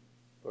Him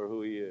for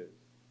who He is.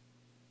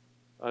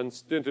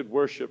 Unstinted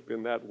worship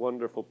in that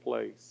wonderful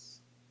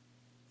place.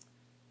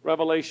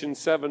 Revelation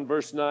 7,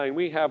 verse 9,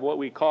 we have what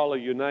we call a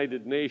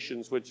United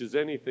Nations, which is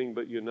anything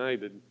but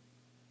united.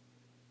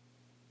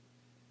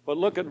 But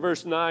look at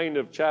verse 9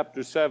 of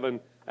chapter 7.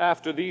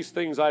 "After these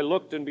things I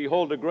looked, and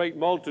behold, a great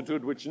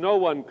multitude which no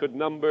one could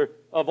number,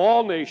 of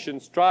all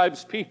nations,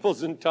 tribes,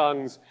 peoples, and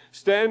tongues,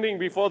 standing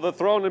before the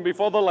throne and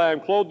before the Lamb,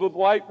 clothed with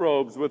white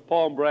robes, with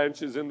palm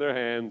branches in their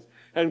hands,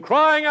 and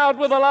crying out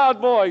with a loud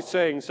voice,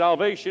 saying,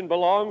 Salvation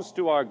belongs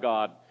to our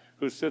God,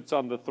 who sits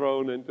on the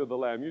throne, and to the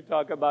Lamb." You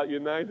talk about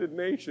United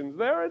Nations.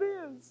 There it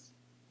is.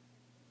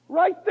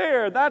 Right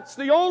there. That's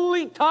the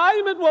only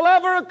time it will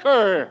ever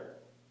occur.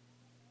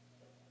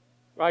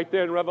 Right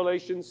there in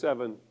Revelation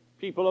 7.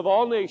 People of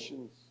all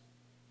nations,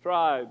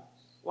 tribes,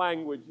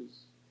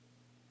 languages.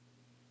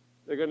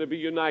 They're going to be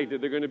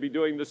united. They're going to be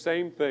doing the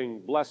same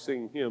thing,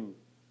 blessing Him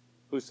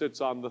who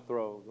sits on the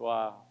throne.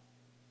 Wow.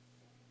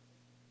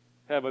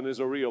 Heaven is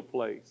a real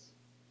place.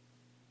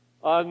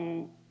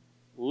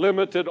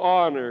 Unlimited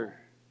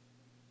honor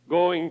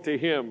going to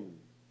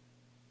Him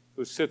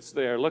who sits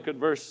there. Look at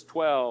verse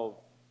 12.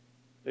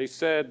 They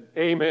said,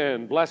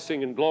 "Amen.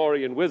 Blessing and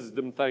glory and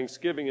wisdom,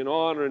 thanksgiving and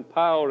honor and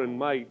power and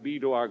might be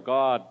to our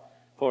God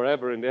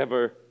forever and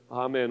ever.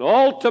 Amen."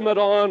 Ultimate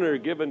honor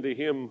given to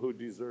Him who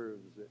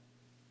deserves it.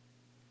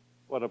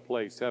 What a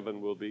place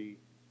heaven will be.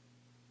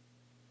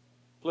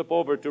 Flip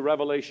over to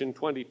Revelation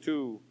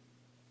 22.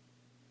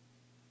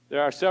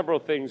 There are several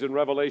things in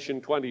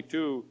Revelation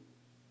 22.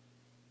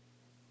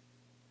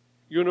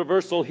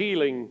 Universal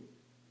healing.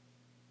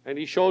 "And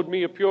He showed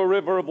me a pure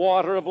river of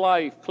water of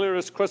life, clear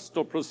as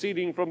crystal,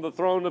 proceeding from the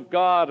throne of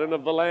God and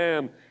of the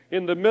Lamb.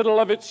 In the middle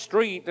of its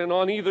street and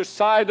on either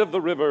side of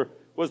the river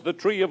was the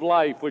tree of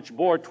life, which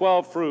bore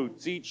 12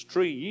 fruits, each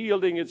tree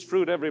yielding its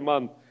fruit every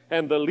month.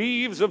 And the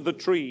leaves of the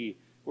tree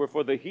were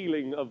for the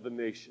healing of the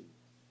nations."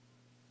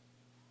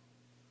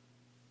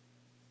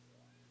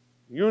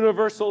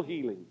 Universal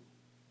healing.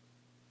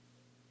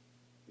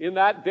 In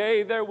that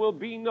day there will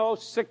be no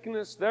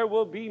sickness, there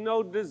will be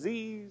no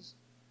disease,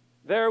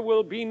 there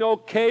will be no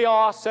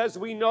chaos as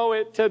we know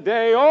it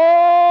today.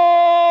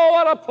 Oh,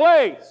 what a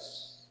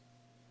place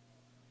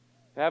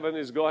heaven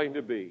is going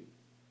to be.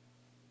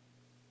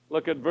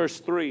 Look at verse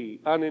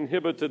 3.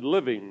 Uninhibited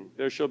living.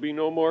 There shall be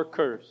no more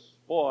curse.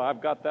 Boy,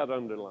 I've got that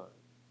underlined.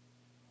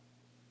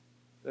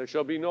 There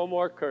shall be no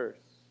more curse.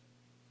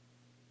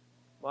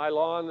 My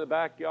lawn in the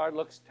backyard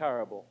looks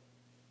terrible.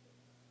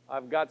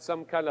 I've got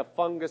some kind of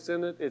fungus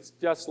in it. It's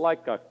just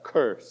like a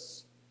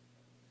curse.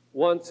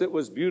 Once it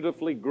was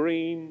beautifully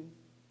green.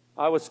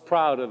 I was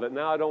proud of it.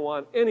 Now I don't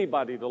want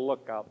anybody to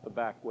look out the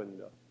back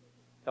window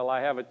till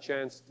I have a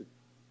chance to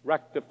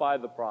rectify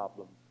the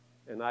problem.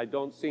 And I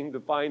don't seem to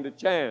find a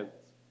chance.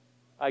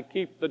 I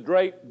keep the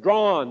drape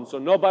drawn so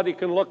nobody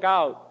can look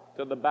out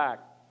to the back.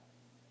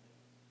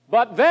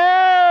 But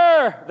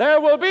there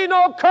will be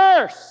no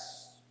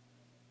curse.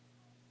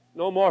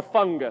 No more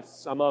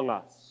fungus among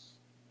us.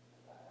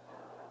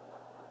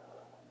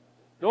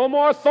 No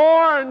more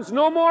thorns,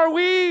 no more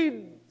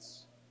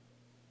weeds.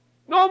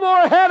 No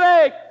more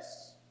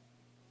headaches.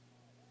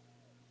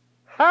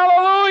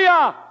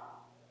 Hallelujah!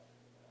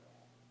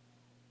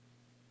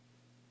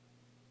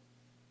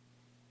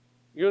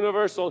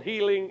 Universal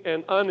healing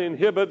and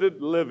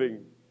uninhibited living.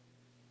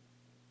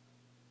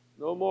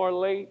 No more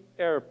late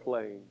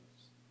airplanes.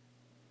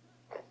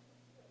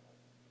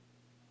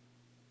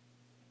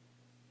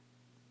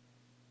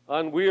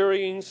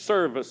 Unwearying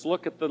service.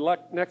 Look at the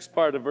next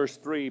part of verse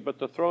 3. But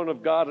the throne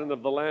of God and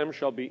of the Lamb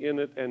shall be in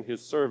it, and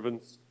his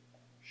servants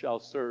shall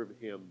serve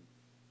him.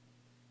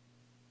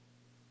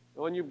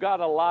 When you've got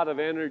a lot of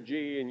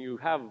energy and you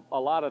have a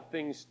lot of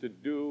things to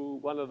do,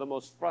 one of the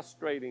most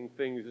frustrating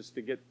things is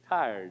to get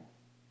tired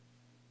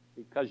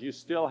because you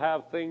still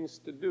have things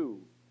to do.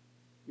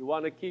 You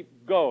want to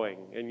keep going,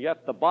 and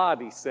yet the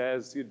body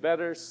says you'd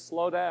better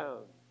slow down.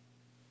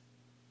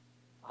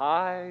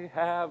 I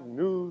have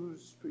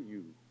news for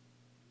you.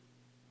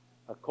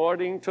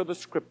 According to the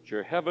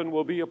Scripture, heaven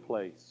will be a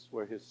place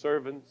where his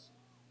servants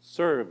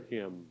serve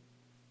him,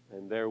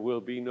 and there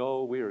will be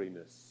no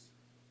weariness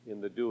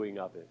in the doing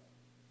of it.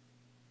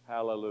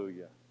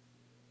 Hallelujah.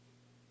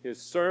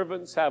 His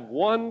servants have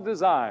one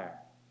desire,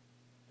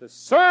 to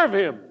serve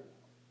him,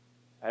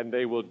 and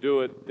they will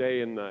do it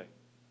day and night.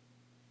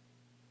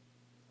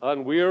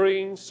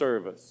 Unwearying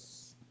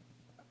service.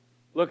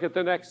 Look at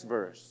the next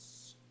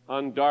verse.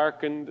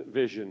 Undarkened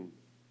vision.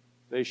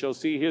 They shall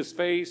see his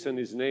face, and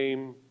his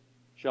name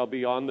shall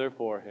be on their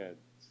foreheads.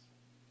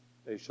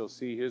 They shall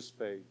see his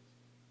face.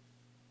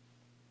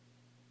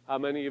 How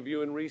many of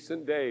you in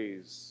recent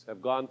days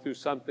have gone through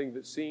something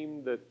that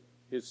seemed that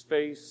his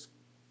face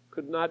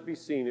could not be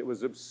seen? It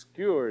was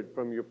obscured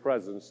from your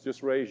presence.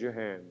 Just raise your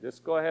hand.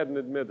 Just go ahead and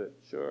admit it.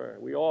 Sure,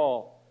 we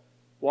all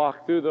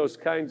walk through those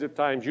kinds of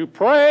times. You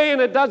pray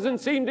and it doesn't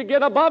seem to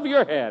get above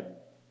your head.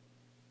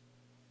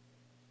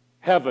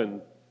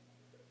 Heaven,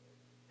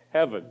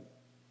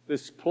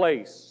 this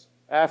place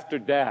after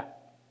death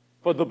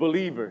for the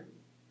believer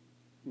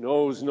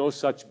knows no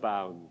such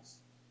bounds.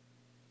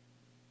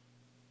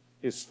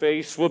 His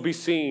face will be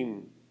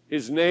seen.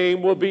 His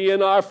name will be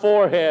in our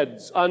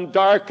foreheads.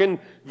 Undarkened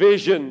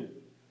vision.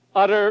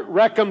 Utter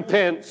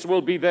recompense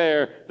will be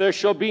there. There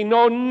shall be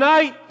no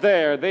night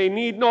there. They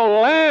need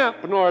no lamp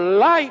nor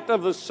light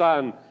of the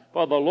sun.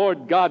 For the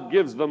Lord God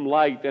gives them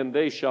light, and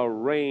they shall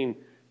reign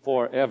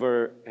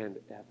forever and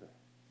ever.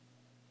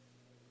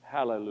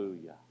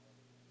 Hallelujah.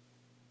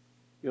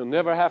 You'll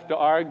never have to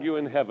argue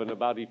in heaven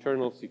about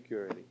eternal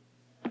security.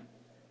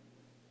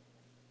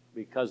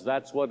 Because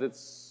that's what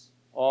it's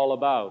all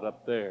about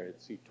up there.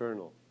 It's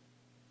eternal.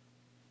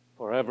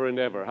 Forever and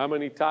ever. How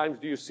many times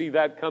do you see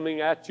that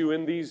coming at you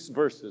in these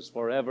verses?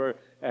 Forever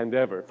and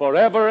ever.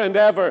 Forever and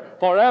ever.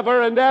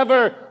 Forever and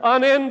ever.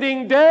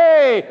 Unending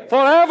day.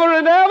 Forever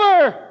and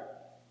ever.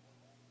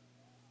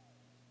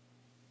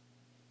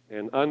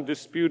 And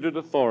undisputed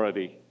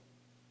authority.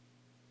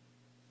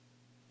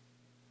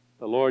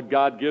 The Lord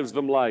God gives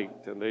them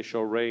light, and they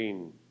shall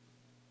reign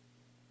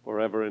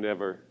forever and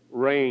ever.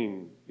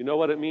 Reign. You know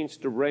what it means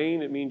to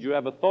reign? It means you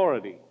have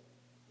authority.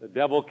 The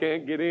devil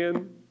can't get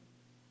in.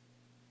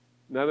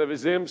 None of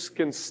his imps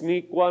can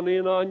sneak one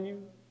in on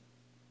you.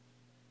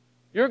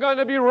 You're going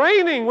to be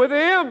reigning with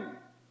him.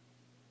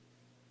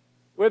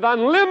 With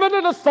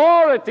unlimited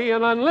authority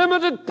and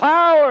unlimited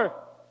power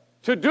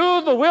to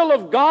do the will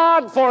of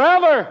God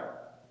forever.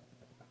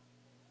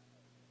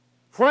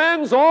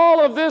 Friends, all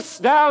of this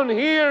down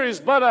here is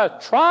but a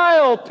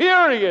trial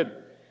period.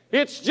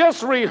 It's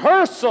just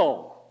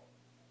rehearsal.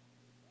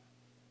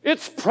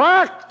 It's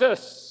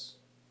practice.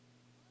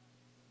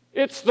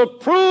 It's the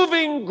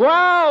proving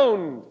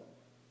ground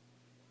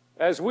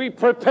as we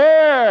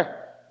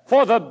prepare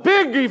for the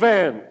big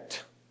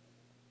event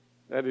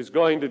that is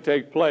going to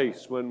take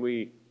place when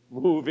we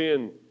move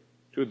in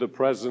to the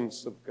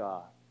presence of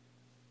God.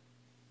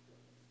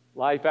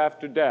 Life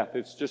after death,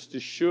 it's just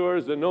as sure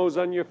as the nose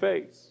on your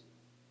face.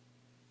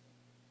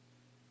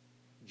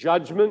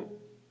 Judgment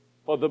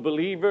for the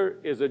believer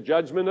is a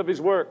judgment of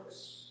his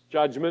works.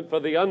 Judgment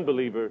for the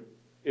unbeliever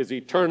is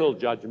eternal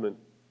judgment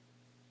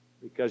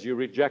because you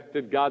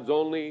rejected God's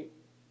only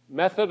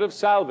method of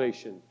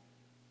salvation,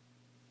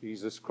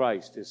 Jesus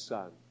Christ, his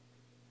Son.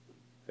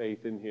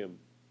 Faith in him.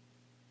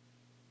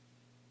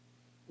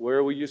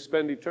 Where will you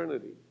spend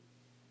eternity?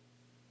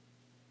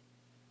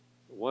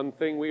 One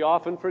thing we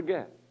often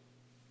forget: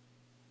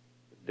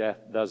 death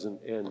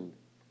doesn't end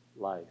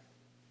life.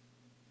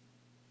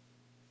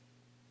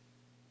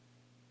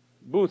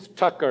 Booth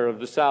Tucker of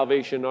the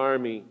Salvation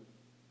Army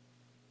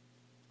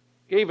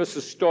gave us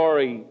a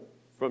story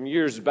from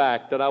years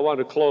back that I want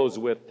to close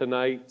with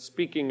tonight,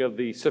 speaking of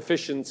the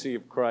sufficiency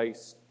of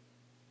Christ.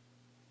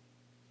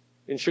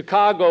 In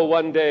Chicago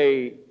one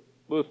day,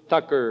 Booth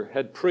Tucker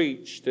had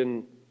preached,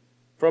 and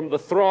from the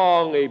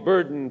throng a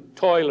burdened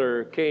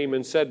toiler came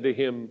and said to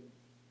him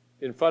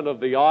in front of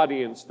the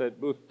audience that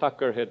Booth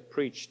Tucker had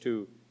preached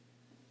to,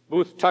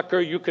 "Booth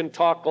Tucker, you can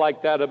talk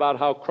like that about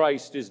how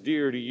Christ is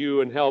dear to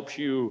you and helps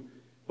you,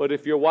 but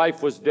if your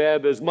wife was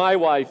dead, as my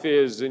wife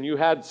is, and you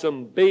had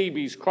some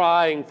babies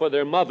crying for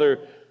their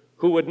mother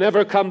who would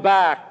never come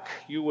back,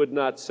 you would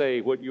not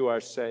say what you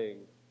are saying."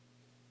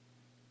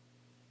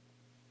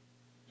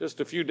 Just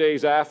a few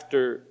days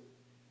after,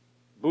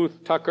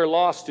 Booth Tucker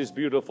lost his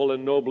beautiful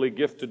and nobly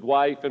gifted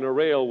wife in a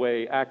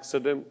railway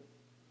accident,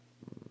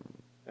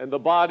 and the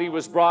body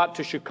was brought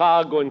to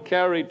Chicago and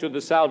carried to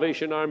the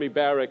Salvation Army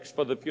barracks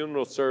for the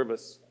funeral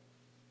service.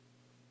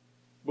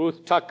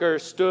 Booth Tucker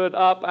stood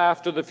up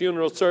after the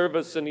funeral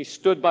service, and he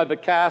stood by the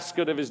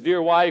casket of his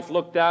dear wife,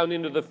 looked down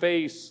into the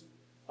face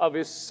of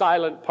his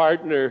silent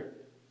partner,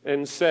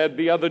 and said,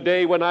 "The other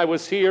day when I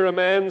was here, a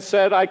man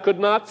said I could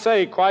not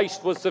say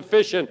Christ was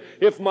sufficient.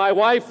 If my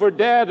wife were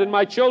dead and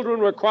my children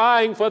were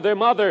crying for their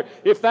mother,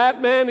 if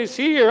that man is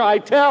here, I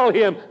tell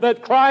him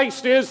that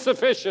Christ is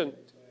sufficient.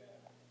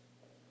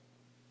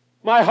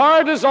 My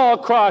heart is all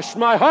crushed.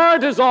 My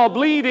heart is all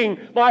bleeding.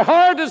 My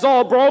heart is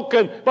all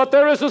broken. But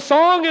there is a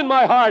song in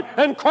my heart,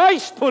 and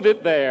Christ put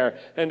it there.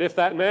 And if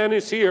that man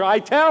is here, I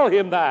tell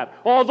him that.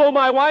 Although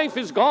my wife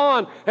is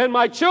gone and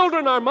my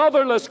children are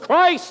motherless,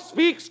 Christ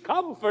speaks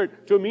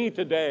comfort to me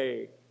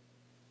today."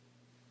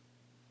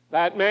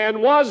 That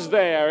man was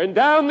there, and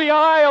down the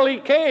aisle he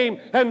came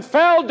and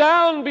fell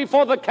down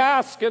before the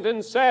casket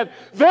and said,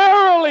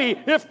 "Verily,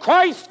 if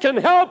Christ can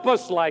help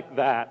us like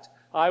that,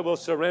 I will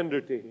surrender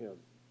to him."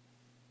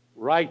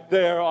 Right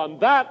there on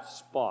that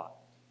spot,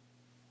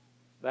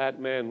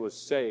 that man was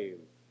saved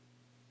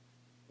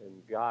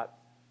and got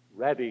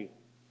ready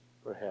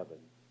for heaven.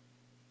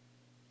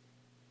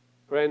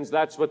 Friends,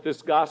 that's what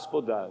this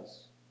gospel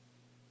does.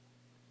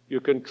 You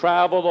can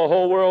travel the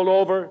whole world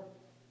over,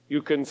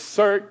 you can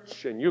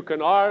search and you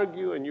can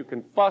argue and you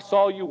can fuss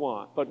all you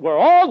want, but we're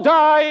all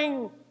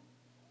dying,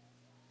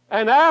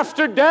 and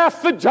after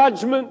death, the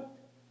judgment,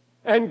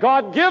 and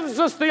God gives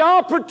us the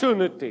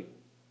opportunity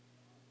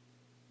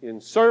in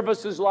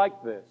services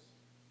like this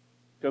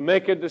to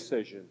make a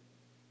decision,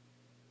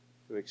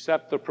 to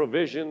accept the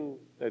provision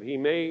that he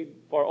made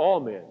for all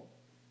men,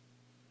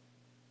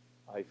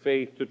 by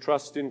faith to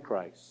trust in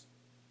Christ,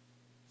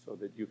 so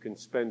that you can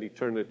spend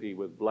eternity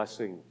with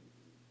blessing,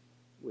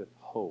 with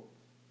hope,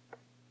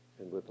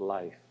 and with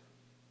life.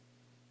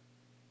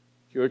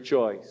 It's your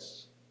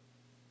choice.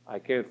 I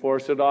can't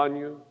force it on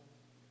you.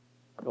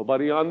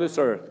 Nobody on this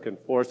earth can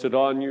force it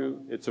on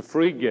you. It's a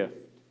free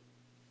gift.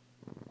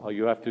 All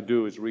you have to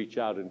do is reach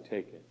out and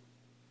take it.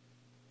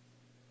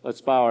 Let's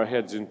bow our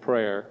heads in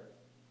prayer.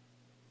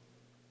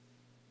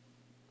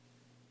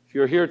 If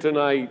you're here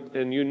tonight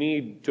and you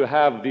need to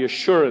have the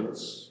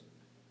assurance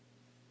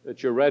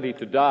that you're ready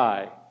to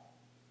die,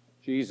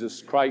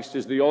 Jesus Christ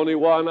is the only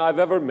one I've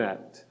ever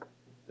met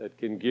that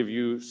can give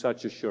you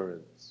such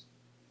assurance.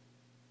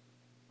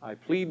 I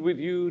plead with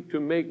you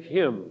to make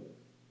him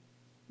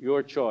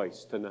your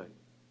choice tonight.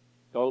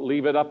 Don't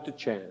leave it up to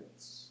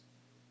chance.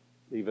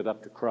 Leave it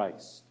up to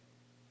Christ.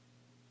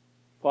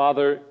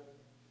 Father,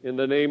 in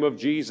the name of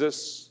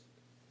Jesus,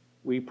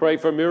 we pray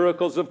for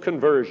miracles of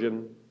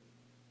conversion.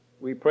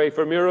 We pray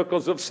for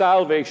miracles of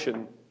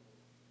salvation,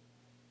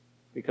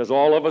 because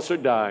all of us are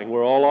dying.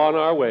 We're all on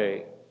our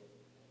way,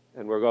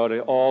 and we're going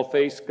to all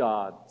face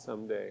God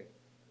someday.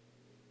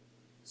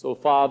 So,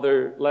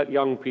 Father, let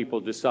young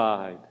people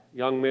decide.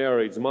 Young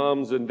marrieds,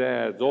 moms and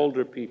dads,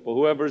 older people,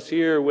 whoever's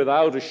here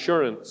without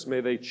assurance, may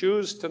they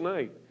choose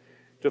tonight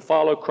to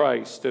follow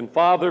Christ. And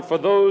Father, for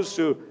those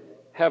who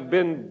have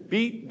been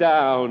beat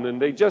down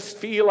and they just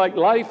feel like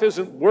life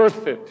isn't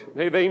worth it,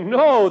 may they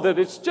know that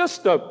it's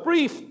just a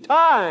brief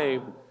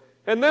time,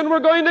 and then we're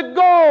going to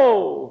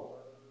go,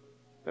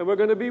 and we're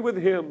going to be with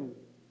him.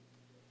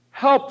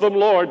 Help them,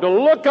 Lord, to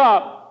look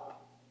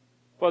up,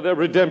 for their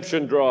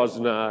redemption draws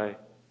nigh,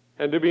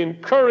 and to be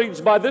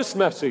encouraged by this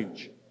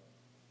message,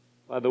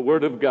 by the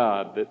Word of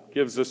God that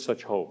gives us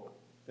such hope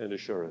and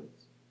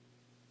assurance.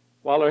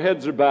 While our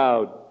heads are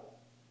bowed,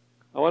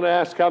 I want to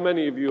ask how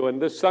many of you on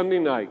this Sunday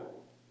night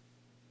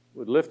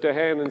would lift a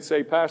hand and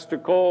say, "Pastor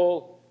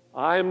Cole,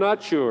 I am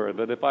not sure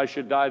that if I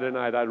should die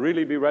tonight, I'd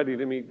really be ready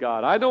to meet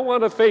God. I don't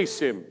want to face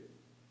him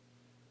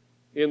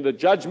in the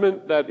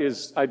judgment that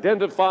is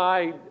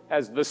identified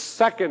as the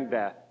second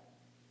death,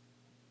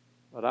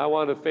 but I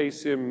want to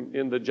face him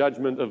in the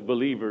judgment of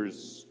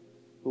believers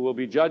who will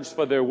be judged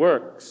for their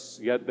works,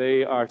 yet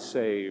they are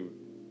saved.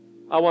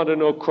 I want to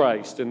know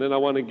Christ, and then I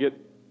want to get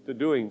to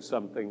doing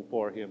something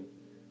for him.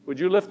 Would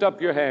you lift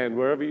up your hand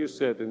wherever you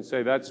sit and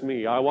say, that's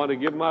me. I want to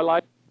give my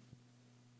life